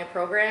following a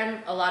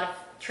program, a lot of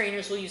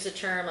trainers will use the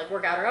term like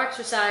workout or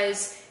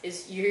exercise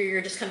is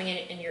you're just coming in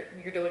and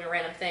you're doing a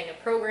random thing.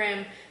 A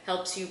program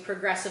helps you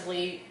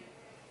progressively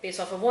based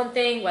off of one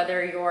thing,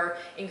 whether you're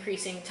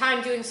increasing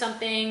time doing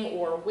something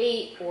or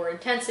weight or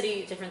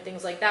intensity, different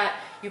things like that,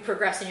 you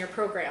progress in your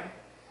program.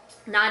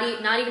 Not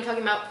even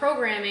talking about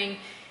programming.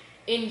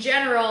 In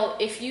general,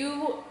 if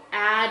you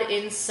add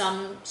in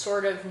some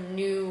sort of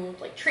new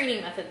like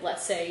training method,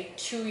 let's say,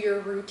 to your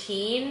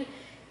routine,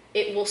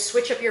 it will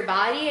switch up your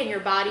body and your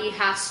body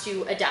has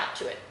to adapt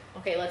to it.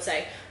 Okay, let's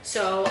say.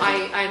 So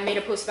I made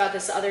a post about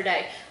this the other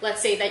day.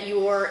 Let's say that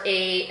you're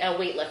a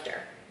weightlifter.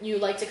 You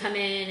like to come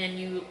in and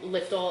you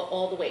lift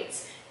all the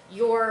weights.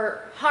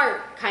 Your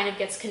heart kind of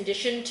gets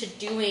conditioned to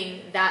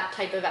doing that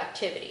type of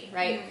activity,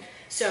 right?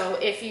 So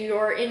if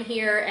you're in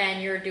here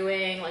and you're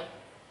doing like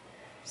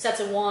sets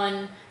of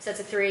 1, sets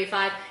of 3,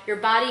 5, your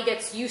body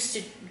gets used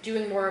to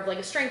doing more of like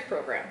a strength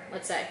program,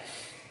 let's say.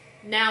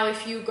 Now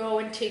if you go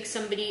and take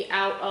somebody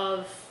out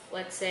of,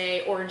 let's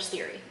say, Orange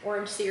Theory.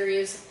 Orange Theory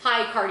is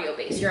high cardio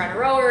base. You're on a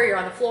rower, you're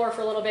on the floor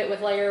for a little bit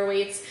with lighter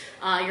weights,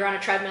 you're on a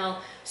treadmill.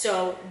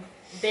 So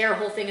their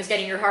whole thing is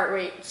getting your heart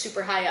rate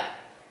super high up.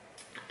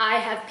 I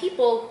have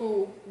people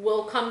who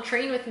will come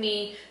train with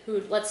me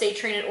who, let's say,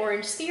 train at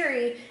Orange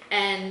Theory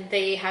and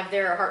they have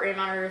their heart rate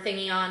monitor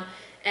thingy on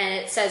and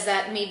it says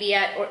that maybe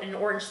at an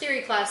Orange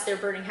Theory class they're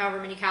burning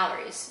however many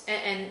calories.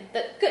 And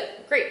that, good,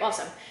 great,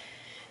 awesome.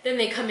 Then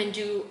they come and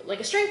do like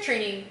a strength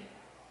training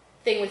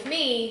thing with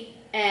me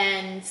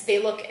and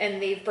they look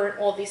and they've burnt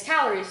all these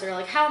calories. They're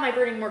like, how am I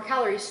burning more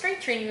calories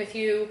strength training with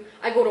you?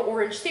 I go to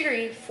Orange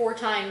Theory 4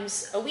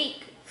 times a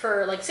week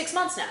for like 6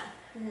 months now.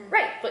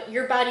 Right, but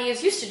your body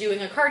is used to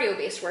doing a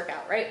cardio-based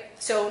workout, right?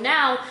 So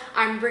now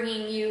I'm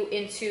bringing you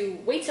into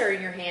weights are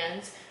in your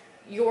hands.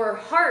 Your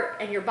heart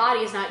and your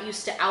body is not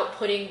used to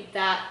outputting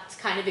that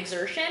kind of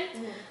exertion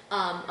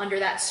under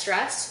that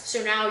stress.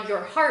 So now your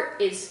heart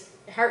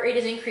rate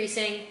is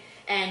increasing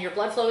and your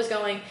blood flow is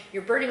going.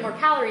 You're burning more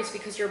calories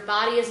because your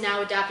body is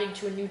now adapting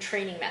to a new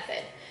training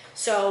method.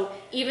 So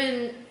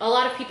even a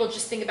lot of people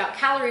just think about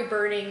calorie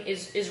burning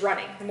is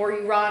running. The more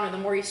you run or the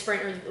more you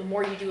sprint or the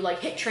more you do like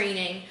HIIT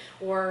training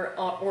or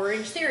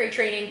Orange Theory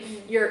training,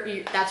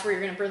 that's where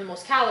you're going to burn the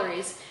most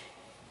calories.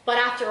 But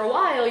after a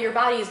while, your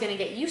body is going to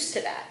get used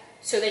to that.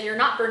 So then you're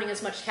not burning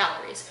as much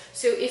calories.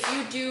 So if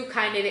you do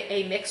kind of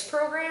a mixed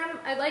program,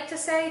 I'd like to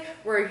say,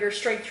 where you're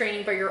strength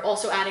training, but you're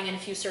also adding in a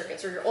few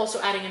circuits or you're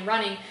also adding in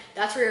running,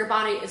 that's where your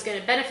body is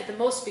going to benefit the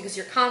most because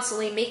you're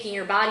constantly making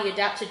your body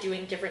adapt to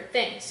doing different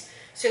things.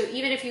 So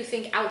even if you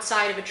think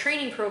outside of a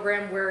training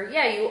program where,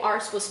 you are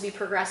supposed to be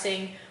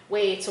progressing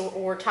weights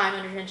or time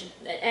under tension,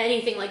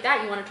 anything like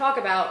that you want to talk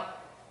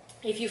about,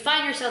 if you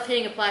find yourself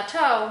hitting a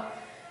plateau,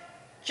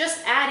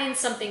 just add in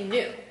something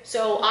new.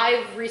 So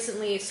I've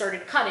recently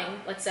started cutting,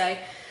 let's say,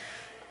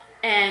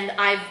 and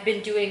I've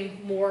been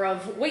doing more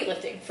of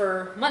weightlifting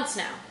for months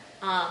now.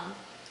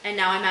 And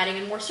now I'm adding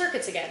in more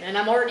circuits again, and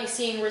I'm already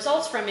seeing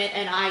results from it,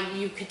 and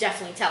you could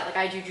definitely tell, like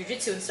I do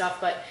jujitsu and stuff,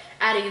 but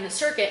adding in the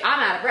circuit, I'm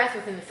out of breath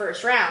within the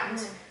first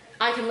round.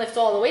 I can lift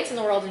all the weights in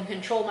the world and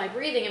control my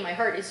breathing, and my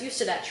heart is used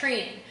to that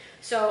training.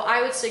 So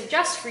I would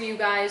suggest for you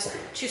guys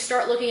to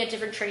start looking at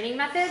different training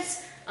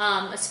methods,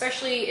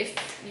 especially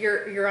if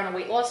you're on a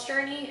weight loss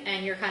journey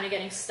and you're kind of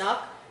getting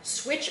stuck.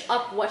 Switch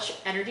up which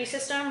energy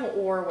system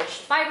or which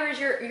fibers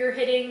you're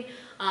hitting.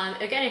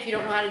 Again, if you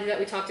don't know how to do that,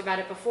 we talked about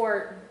it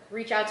before,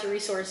 reach out to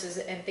resources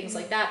and things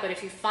like that. But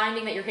if you're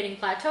finding that you're hitting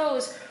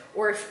plateaus,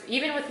 or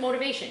even with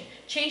motivation,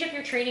 change up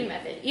your training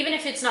method. Even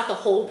if it's not the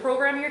whole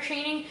program you're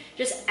training,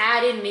 just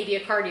add in maybe a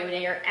cardio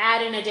day or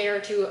add in a day or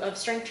two of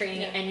strength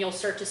training and you'll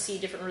start to see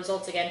different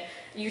results again.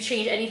 You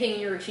change anything in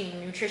your routine,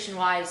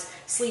 nutrition-wise,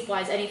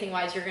 sleep-wise,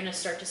 anything-wise, you're going to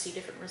start to see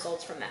different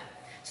results from that.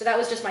 So that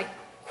was just my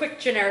quick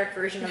generic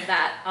version of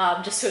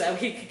that, just so that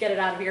we could get it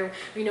out of here.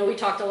 We know we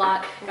talked a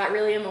lot, got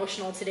really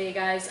emotional today,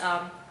 guys.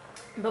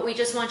 But we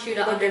just want you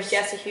to give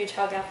Jess a huge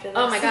hug after this.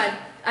 Oh my God,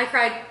 I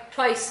cried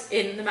twice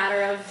in the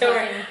matter of. Don't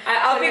worry,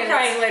 I'll be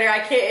crying later. I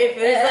can't. If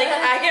it's like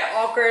I get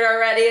awkward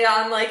already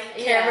on like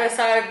camera,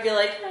 so I'd be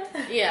like.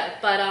 Yeah,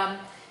 but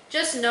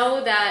just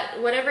know that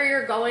whatever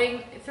you're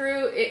going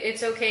through,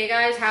 it's okay,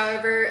 guys.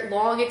 However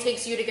long it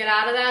takes you to get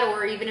out of that,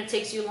 or even if it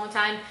takes you a long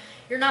time,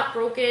 you're not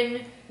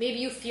broken. Maybe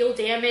you feel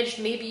damaged.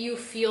 Maybe you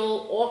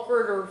feel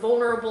awkward or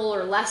vulnerable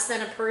or less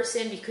than a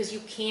person because you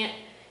can't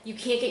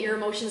get your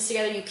emotions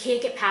together. You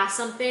can't get past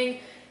something.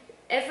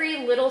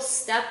 Every little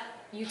step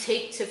you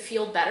take to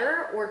feel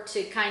better or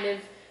to kind of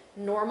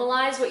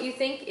normalize what you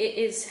think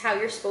is how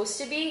you're supposed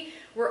to be,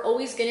 we're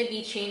always going to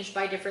be changed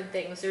by different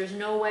things. There's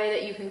no way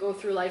that you can go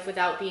through life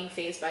without being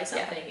fazed by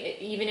something. Yeah.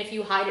 Even if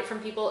you hide it from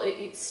people,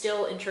 it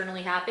still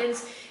internally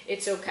happens.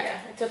 It's okay. Yeah,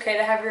 it's okay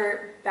to have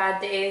your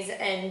bad days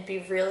and be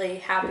really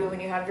happy when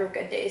you have your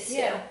good days too.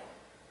 Yeah.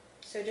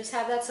 So just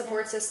have that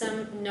support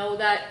system. Know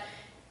that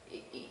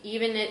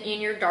even in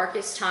your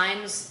darkest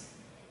times,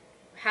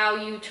 how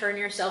you turn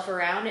yourself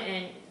around,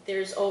 and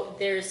there's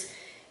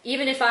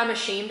even if I'm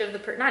ashamed of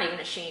not even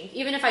ashamed,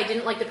 even if I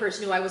didn't like the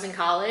person who I was in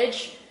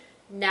college,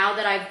 now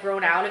that I've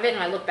grown out of it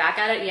and I look back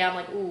at it, I'm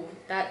like, ooh,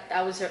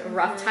 that was a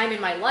rough time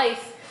in my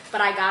life,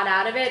 but I got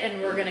out of it,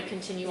 and we're going to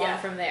continue on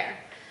from there.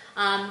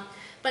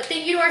 But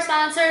thank you to our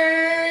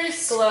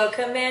sponsors. Glow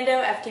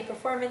Commando, FT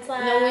Performance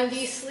Labs. No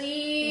Windy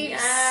Sleeps.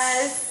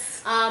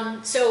 Yes.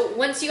 So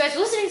once you guys are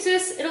listening to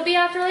this, it'll be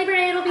after Labor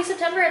Day. It'll be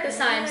September at this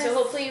time. So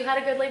hopefully you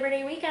had a good Labor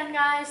Day weekend,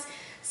 guys.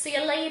 See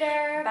you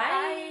later.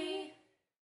 Bye.